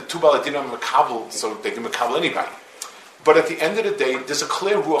 if the two baladin are makabel, so they can makabel anybody. But at the end of the day, there's a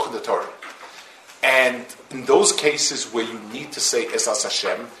clear ruach in the Torah. And in those cases where you need to say Esas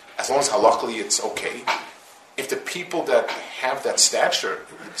Hashem, as long as halachically it's okay, if the people that have that stature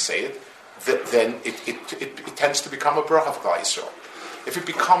say it, then it tends to become a bracha for Klal Yisrael. if it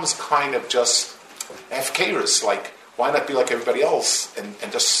becomes kind of just efkerus, like why not be like everybody else and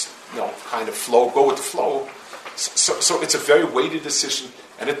just kind of go with the flow. So it's a very weighted decision,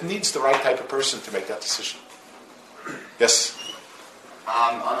 and it needs the right type of person to make that decision. Yes.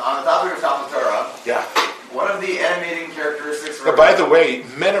 On the topic of Talmud Torah. Yeah. One of the animating characteristics. By the way,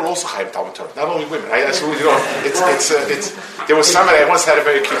 men are also Chaim Talmud Torah, not only women. There was somebody I once had a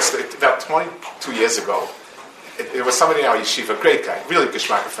very cute story about 22 years ago. It was somebody in our yeshiva, great guy, really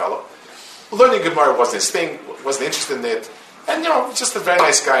geschmacker fellow. Learning Gemara wasn't his thing, wasn't interested in it, and just a very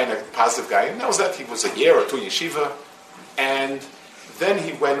nice guy and a positive guy. And that was that. He was a year or two in yeshiva, and then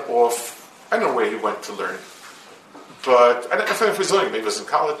he went off. I don't know where he went to learn, but I don't know if he was learning. Maybe he was in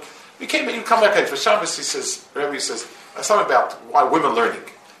college. He come back for Shabbos. He says, Rebbe says something about why women learning,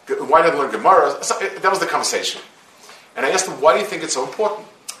 why not learn Gemara. That was the conversation, and I asked him, why do you think it's so important?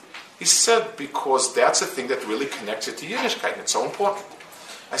 He said, because that's a thing that really connects you to Yiddishkeit, and it's so important.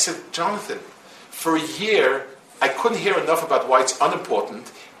 I said, Jonathan, for a year I couldn't hear enough about why it's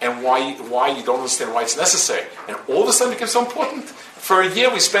unimportant and why you don't understand why it's necessary, and all of a sudden it became so important. For a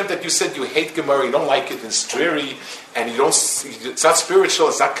year we spent that you said you hate Gemara, you don't like it, it's dreary, and it's not spiritual,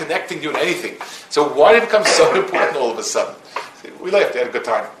 it's not connecting you in anything. So why did it become so important all of a sudden? We laughed, we had a good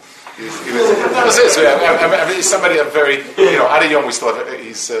time. That was it. So, I mean, somebody I'm very, Adi Yom, we still have,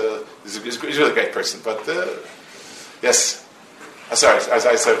 he's a really great person. But, yes. Sorry, as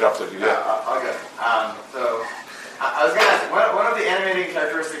I said it after you. Yeah. Okay. So, I was going to ask, one of the animating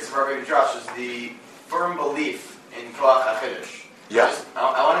characteristics of our baby Josh is the firm belief in Koach HaChiddush. Yeah.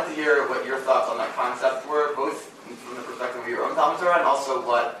 I wanted to hear what your thoughts on that concept were, both from the perspective of your own Talmud Torah and also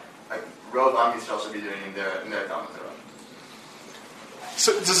what Rov Am Yisrael should be doing in their Talmud Torah.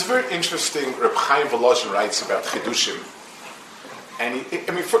 So there's a very interesting Reb Chaim Volozhin writes about Chidushim. And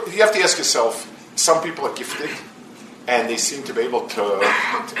you have to ask yourself, some people are gifted, and they seem to be able to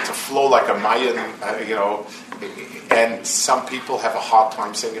flow like a Mayan, and some people have a hard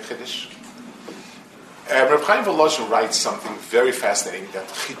time saying a Chiddush. Reb Chaim Volozhin writes something very fascinating, that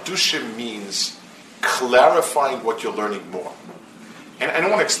Chidushim means clarifying what you're learning more. And I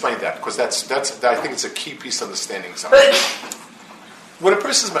don't want to explain that, because that's I think it's a key piece of understanding something. When a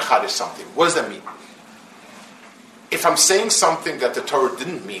person is mechadish something, what does that mean? If I'm saying something that the Torah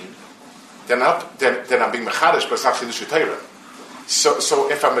didn't mean, then I'm being mechadish, but it's not chidush Torah. So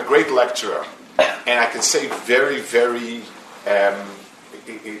if I'm a great lecturer and I can say very, very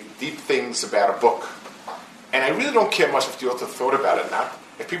deep things about a book, and I really don't care much if the author thought about it or not.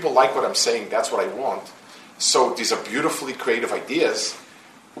 If people like what I'm saying, that's what I want. So these are beautifully creative ideas.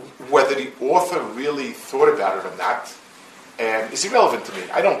 Whether the author really thought about it or not, is irrelevant to me.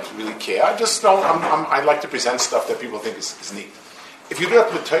 I don't really care. I just don't. I like to present stuff that people think is neat. If you do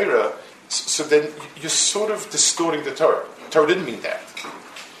that with Torah, so then you're sort of distorting the Torah. The Torah didn't mean that.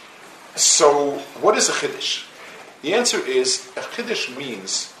 So what is a chiddush? The answer is a chiddush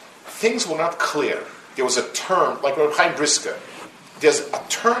means things were not clear. There was a term, like Reb Chaim Brisker. There's a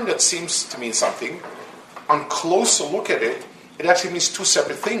term that seems to mean something. On closer look at it, it actually means two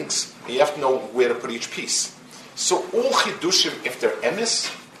separate things. And you have to know where to put each piece. So all chidushim, if they're emes,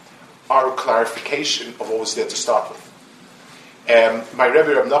 are a clarification of what was there to start with. My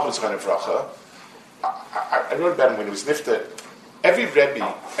Rebbe, Reb Nachum Zechron Livracha, I wrote about him when he was nifter. Every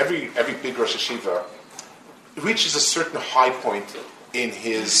Rebbe, every big Rosh Hashiva, reaches a certain high point in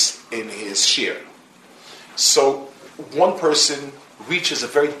his shir. So one person reaches a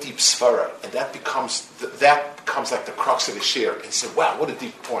very deep svara, and that becomes like the crux of the shir. And he said, "Wow, what a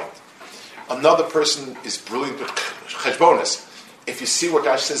deep point." Another person is brilliant with cheshbonis. If you see what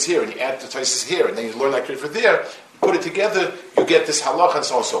Rashi says here, and you add the Tosfos here, and then you learn like river there, put it together, you get this halach and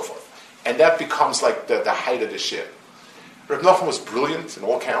so on and so forth. And that becomes like the height of the shir. Reb Nachum was brilliant in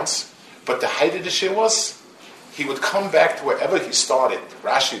all counts, but the height of the shir was, he would come back to wherever he started,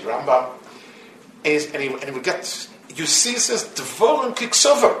 Rashi, Rambam, and he would get, you see it says, Dvorim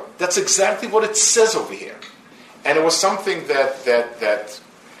Kiksover. That's exactly what it says over here. And it was something that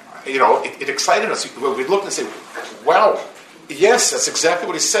it excited us. We'd look and say, wow, yes, that's exactly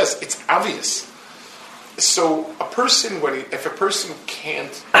what he says. It's obvious. So if a person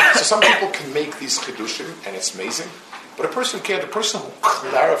can't, so some people can make these chidushim, and it's amazing, but a person can't, a person who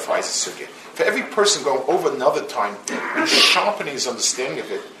clarifies the sugya, for every person going over another time and sharpening his understanding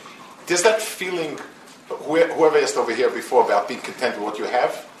of it, there's that feeling, whoever asked over here before about being content with what you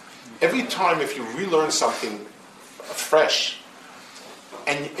have, every time if you relearn something fresh,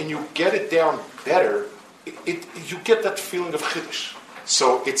 and you get it down better, you get that feeling of chiddush.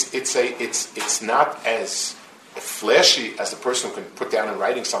 So it's not as flashy as the person who can put down in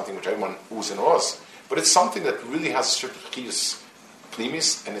writing something which everyone oohs and ahs, but it's something that really has a certain chiddush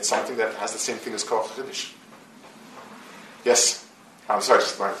pnimis, and it's something that has the same thing as Koach HaChiddush. Yes? I'm sorry,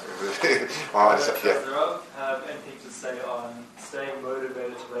 just my... Does the Rav have anything to say on staying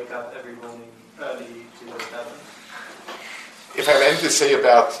motivated to wake up every morning early to go daven? If I have anything to say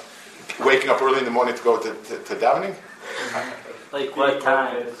about waking up early in the morning to go to davening? Like what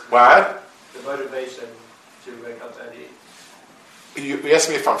time? What? The motivation to wake up early. You asked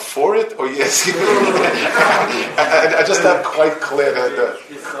me if I'm for it, or you asked me... I just not quite clear that...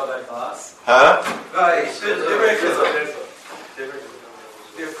 It's not that fast. Huh?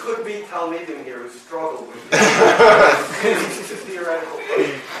 There could be Talmidim here who struggle with this. It's theoretical.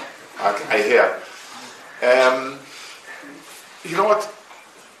 I hear. You know what?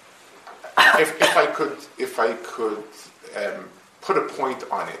 If I could put a point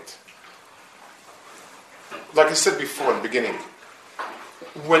on it, like I said before in the beginning,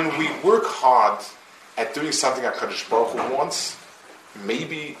 when we work hard at doing something HaKadosh Baruch Hu wants,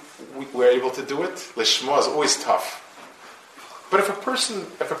 maybe we're able to do it. Lishma is always tough. But if a person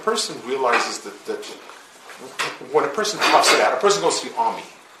realizes that when a person toughs it out, a person goes to the army.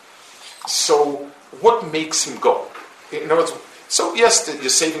 So what makes him go? In other words, so yes, you're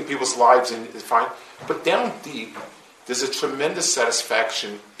saving people's lives and it's fine, but down deep, there's a tremendous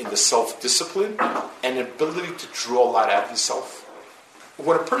satisfaction in the self-discipline and ability to draw a lot out of yourself.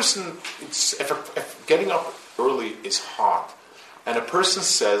 When a person, if getting up early is hard, and a person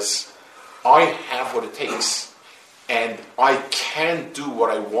says, I have what it takes, and I can do what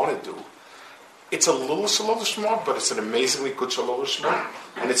I want to do, it's a little shalom shema, but it's an amazingly good shalom shema,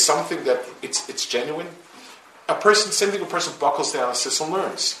 and it's something that it's genuine. Same thing, a person buckles down and sits and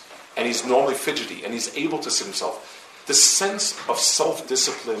learns, and he's normally fidgety, and he's able to sit himself. The sense of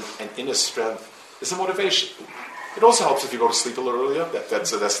self-discipline and inner strength is a motivation. It also helps if you go to sleep a little earlier.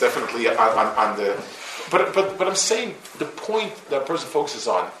 That's definitely on the... But I'm saying the point that a person focuses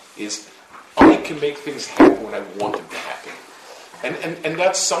on is I can make things happen when I want them to happen. And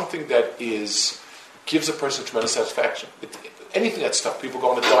that's something that gives a person tremendous satisfaction. Anything that's tough. People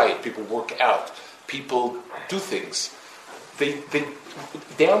go on a diet. People work out. People do things. They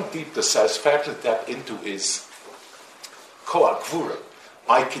down deep, the satisfaction they tap into is koach gvura.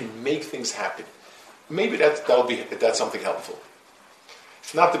 I can make things happen. Maybe that's something helpful.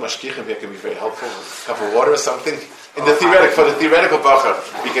 If not, the mashkichim here can be very helpful. A cup of water or something. For the theoretical bacher,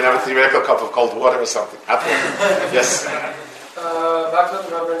 we can have a theoretical cup of cold water or something. Yes. Back to what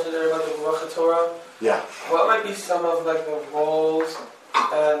the Rabbi mentioned there about the Ruach Torah. Yeah. What might be some of like the roles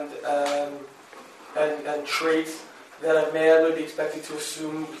and traits that a man would be expected to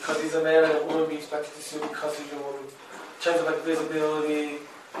assume because he's a man, and a woman would be expected to assume because he's a woman? In terms of like visibility,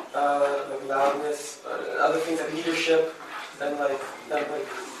 like loudness, other things like leadership, and like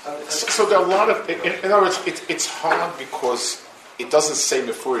so there are a lot of. In other words, it's hard because it doesn't say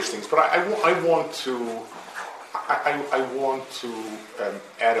mefurish things. But I want to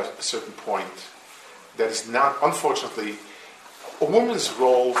add a certain point that is not. Unfortunately, a woman's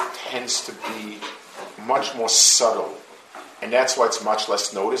role tends to be much more subtle, and that's why it's much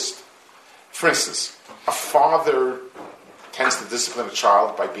less noticed. For instance, a father tends to discipline a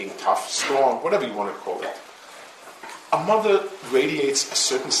child by being tough, strong, whatever you want to call it. A mother radiates a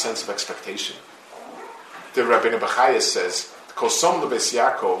certain sense of expectation. The Rabbeinu Bechaya says, Kosom Lebes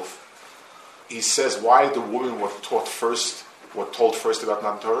Yaakov, he says, why the women were told first about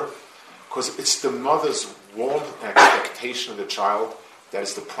Matan Torah? Because it's the mother's warmth and expectation of the child that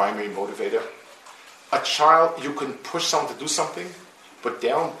is the primary motivator. A child, you can push someone to do something, but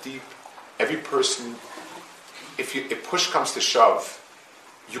down deep, every person, if push comes to shove,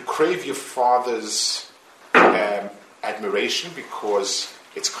 you crave your father's admiration because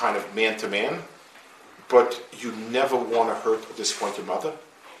it's kind of man to man, but you never want to hurt or disappoint your mother.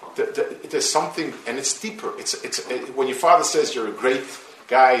 There's something, and it's deeper. It's when your father says you're a great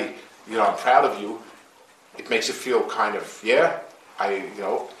guy, I'm proud of you. It makes you feel kind of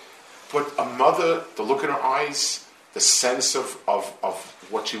But a mother, the look in her eyes, the sense of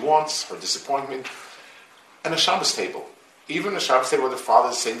what she wants, her disappointment, and a Shabbos table. Even a Shabbos table where the father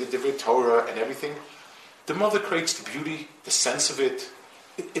is saying the Divrei Torah and everything, the mother creates the beauty, the sense of it,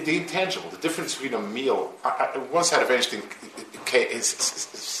 the intangible, the difference between a meal. I once had a very interesting case.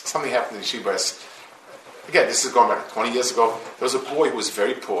 Something happened in Yeshivas. Again, this is going back 20 years ago. There was a boy who was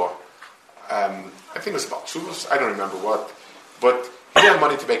very poor. I think it was about chuvas, I don't remember what. But he had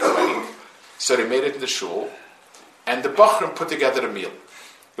money to make a wedding. So they made it in the shul. And the Bachram put together a meal.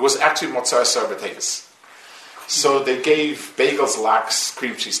 It was actually Motzar Sarbatevis. So they gave bagels, lax,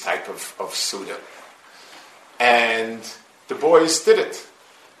 cream cheese type of Suda. And the boys did it.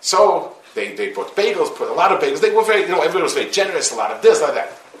 So They put bagels, put a lot of bagels. They were very, everybody was very generous, a lot of this, like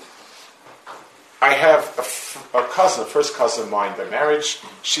that. I have a cousin, a first cousin of mine by marriage.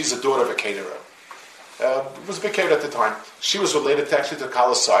 She's a daughter of a caterer. It was a big caterer at the time. She was related to actually to the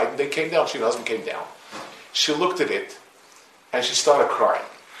Kala's side, and they came down. She and her husband came down. She looked at it, and she started crying.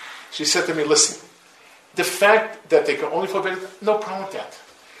 She said to me, listen, the fact that they can only put bagels, no problem with that.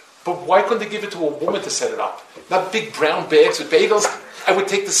 But why couldn't they give it to a woman to set it up? Not big brown bags with bagels. I would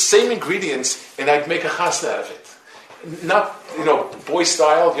take the same ingredients and I'd make a chasna out of it. Not, boy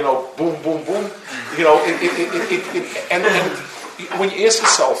style, boom, boom, boom. And when you ask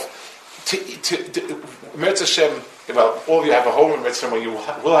yourself, Meretz Hashem, all you have a home in Meretz Hashem, when you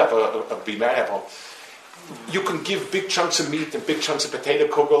will have a be married at home, you can give big chunks of meat and big chunks of potato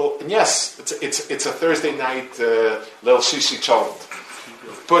kugel, and yes, it's a Thursday night little shishi cholent.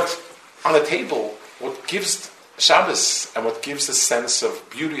 But on a table, what gives Shabbos and what gives the sense of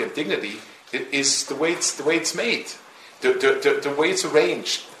beauty and dignity is the way it's made, the way it's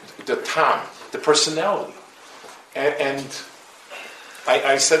arranged, the time, the personality. And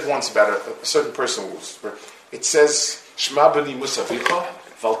I said once about a certain person it says Shema b'ni musavicha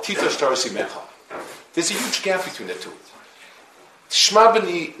v'altita shtar simecha. There's a huge gap between the two. Shema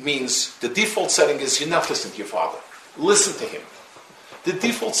b'ni means the default setting is you're not listening to your father. Listen to him. The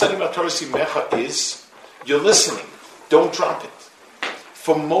default setting of Torah Simecha is you're listening. Don't drop it.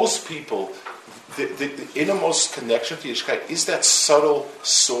 For most people, the innermost connection to Yiddishkeit is that subtle,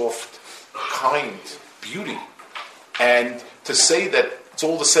 soft, kind beauty. And to say that it's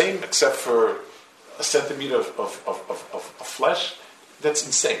all the same except for a centimeter of flesh, that's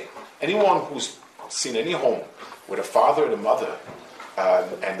insane. Anyone who's seen any home with a father and a mother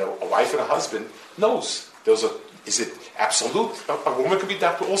and a wife and a husband knows is it absolute? A woman could be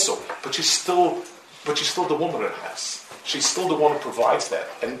that also, but she's still the woman in the house. She's still the one who provides that.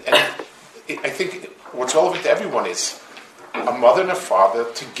 And I think what's relevant to everyone is a mother and a father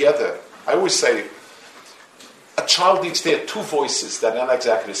together. I always say a child needs to hear two voices that are not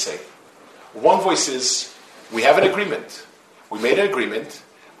exactly the same. One voice is, we have an agreement. We made an agreement.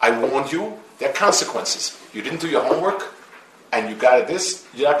 I warned you. There are consequences. You didn't do your homework, and you got this.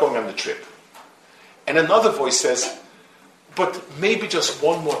 You're not going on the trip. And another voice says, but maybe just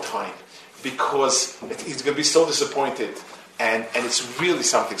one more time, because he's going to be so disappointed, and it's really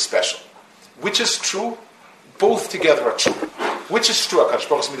something special. Which is true? Both together are true. Which is true? HaKadosh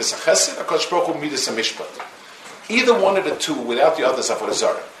Baruch Hu midas hachesed, HaKadosh Baruch Hu midas hamishpat. Either one of the two, without the others, avodah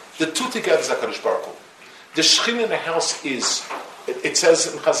zarah. The two together is HaKadosh Baruch Hu. The shechina in the house is, it says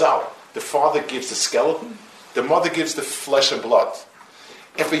in Chazal, the father gives the skeleton, the mother gives the flesh and blood.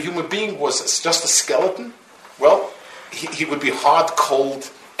 If a human being was just a skeleton, well, he would be hard, cold,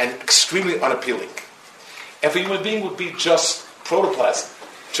 and extremely unappealing. If a human being would be just protoplasm,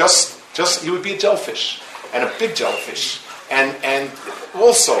 just he would be a jellyfish, and a big jellyfish, and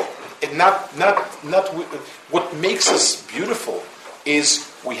also not what makes us beautiful is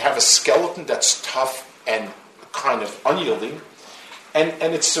we have a skeleton that's tough and kind of unyielding, and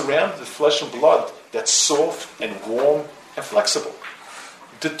it's surrounded with flesh and blood that's soft and warm and flexible.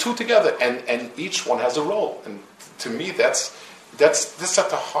 The two together, and each one has a role. And to me, that's at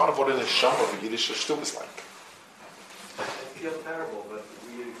the heart of what a neshama of a Yiddish shtul is like. I feel terrible, but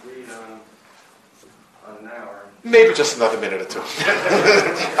we agreed on an hour. Maybe just another minute or two.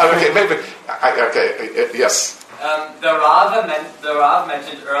 Okay, maybe. Yes. The Rav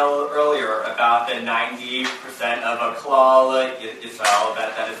mentioned earlier about the 90% of a klal Yisrael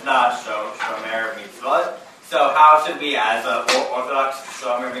that is not shomer mitzvot. So how should we, as Orthodox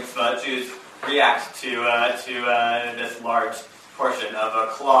shomer mitzvot Jews, react to this large portion of a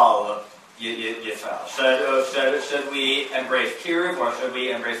klal Yisrael? Should we embrace kiruv, or should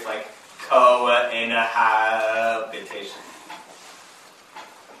we embrace co-inhabitation?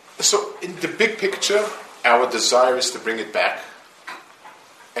 So in the big picture, our desire is to bring it back.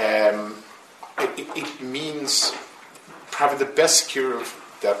 It means probably the best kiruv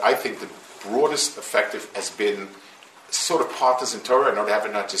that I think the broadest effective has been sort of partners in Torah. I know they have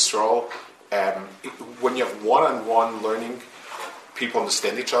it not Yisrael. When you have one-on-one learning, people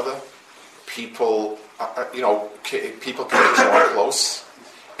understand each other. People people can get more close.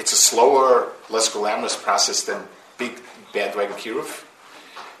 It's a slower, less glamorous process than big bandwagon kiruv.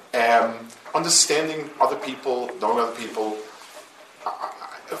 Understanding other people, knowing other people.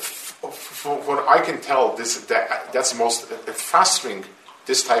 From what I can tell, that's most fostering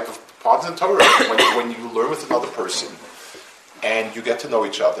this type of partners in Torah. When you learn with another person and you get to know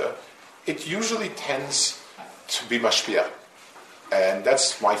each other, it usually tends to be mashpia, and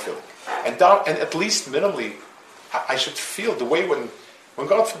that's my feeling. And at least minimally, I should feel the way when When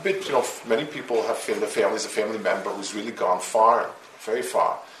God forbid, many people have in their families a family member who's really gone far, very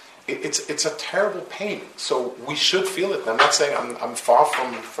far. It's a terrible pain. So we should feel it. And I'm not saying I'm far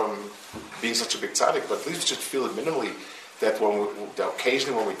from being such a big tzaddik, but at least we should feel it minimally. That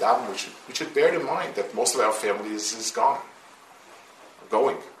occasionally when we daven, we should bear in mind that most of our family is gone,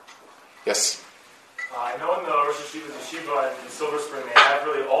 going. Yes. I know in the Rosh Yeshiva in Silver Spring, they have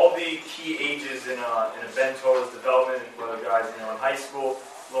really all the key ages in a Ben Torah's development, whether guys in high school,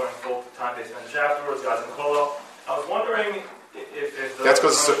 learning full-time based mentorship afterwards, guys in Kollel. I was wondering if that's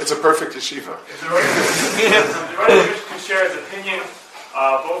because it's a perfect yeshiva. If the Rebbe could share his opinion,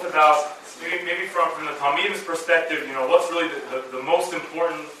 both about maybe from the Talmidim's perspective, what's really the most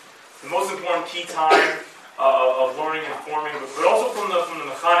important key time of learning and forming, but also from the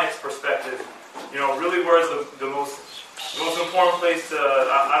mechanic's perspective. Really where's the most important place to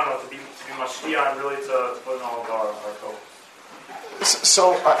to be mashkiach and really to put in all of our code.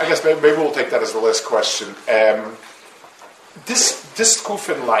 So I guess maybe we'll take that as the last question. This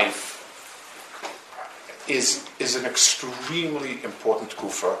tkufa in life is an extremely important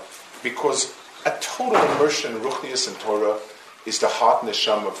tkufa because a total immersion in Ruchnius and Torah is the heart and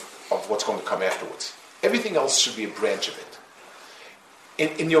neshama of what's going to come afterwards. Everything else should be a branch of it.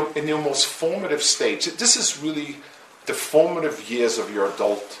 In your most formative stage, this is really the formative years of your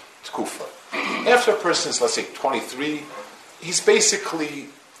adult tkufa. After a person is, let's say, 23, he's basically,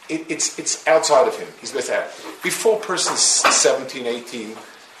 it's outside of him. He's basically out. Before a person's 17, 18,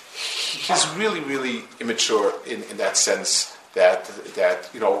 he's really, really immature in that sense that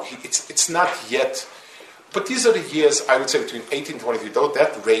it's not yet. But these are the years, I would say, between 18 and 23, though,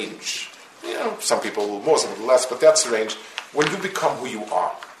 that range. Some people a little more, some a little less, but that's the range. When you become who you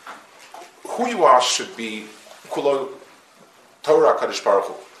are. Who you are should be Kulo Torah Kadosh Baruch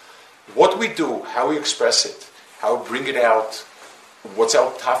Hu. What we do, how we express it, how we bring it out, what's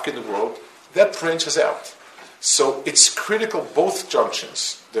our tafkid in the world, that branches out. So it's critical, both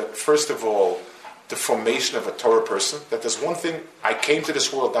junctions. First of all, the formation of a Torah person, that there's one thing, I came to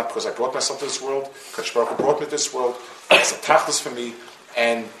this world not because I brought myself to this world, Kadosh Baruch Hu brought me to this world, it's a tachlis for me,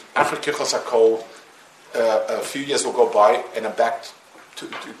 and after Kichos HaKol, a few years will go by, and I'm back to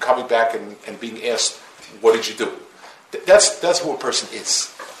coming back and being asked, "What did you do?" That's who a person is.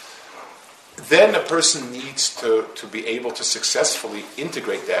 Then a person needs to be able to successfully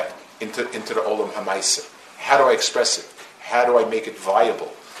integrate that into the Olam Hamaisa. How do I express it? How do I make it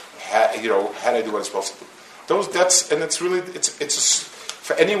viable? How do I do what I'm supposed to do? It's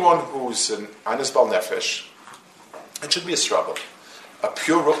for anyone who's an Anis Bal Nefesh, it should be a struggle. A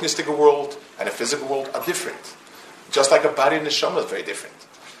pure ruchnistic world and a physical world are different. Just like a body and neshama is very different.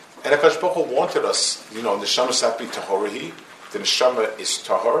 And HaKadosh Baruch Hu wanted us, neshama satbi tahorahi, the neshama is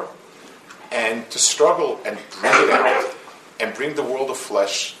tahor, and to struggle and bring it out and bring the world of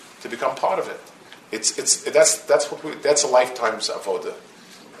flesh to become part of it. That's a lifetime's avoda.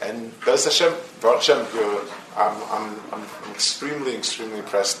 And Be'ez Hashem, Baruch Hashem, I'm extremely, extremely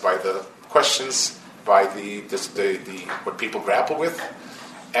impressed by the questions, by the what people grapple with,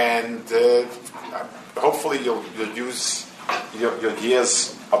 and hopefully you'll use your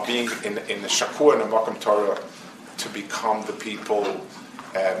years of being in the Shakur and the Makam Torah to become the people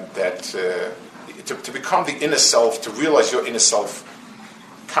to become the inner self, to realize your inner self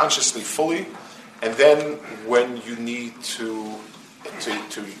consciously, fully, and then when you need to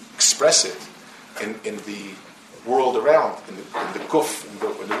express it in the world around, in the guf,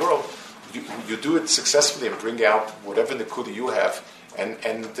 in the world. You do it successfully and bring out whatever nekuda you have, and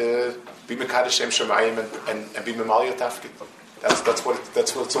be mekadosh Shem Shemayim and be memaliyah tafkid. That's what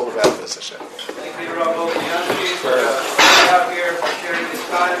it's all about. This Hashem. Thank you, Rabbi Lopiansky, for being out here, for sharing this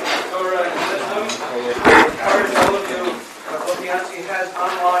time of Torah and wisdom. I encourage all of you. Rabbi Lopiansky has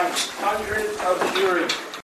online hundreds of viewers.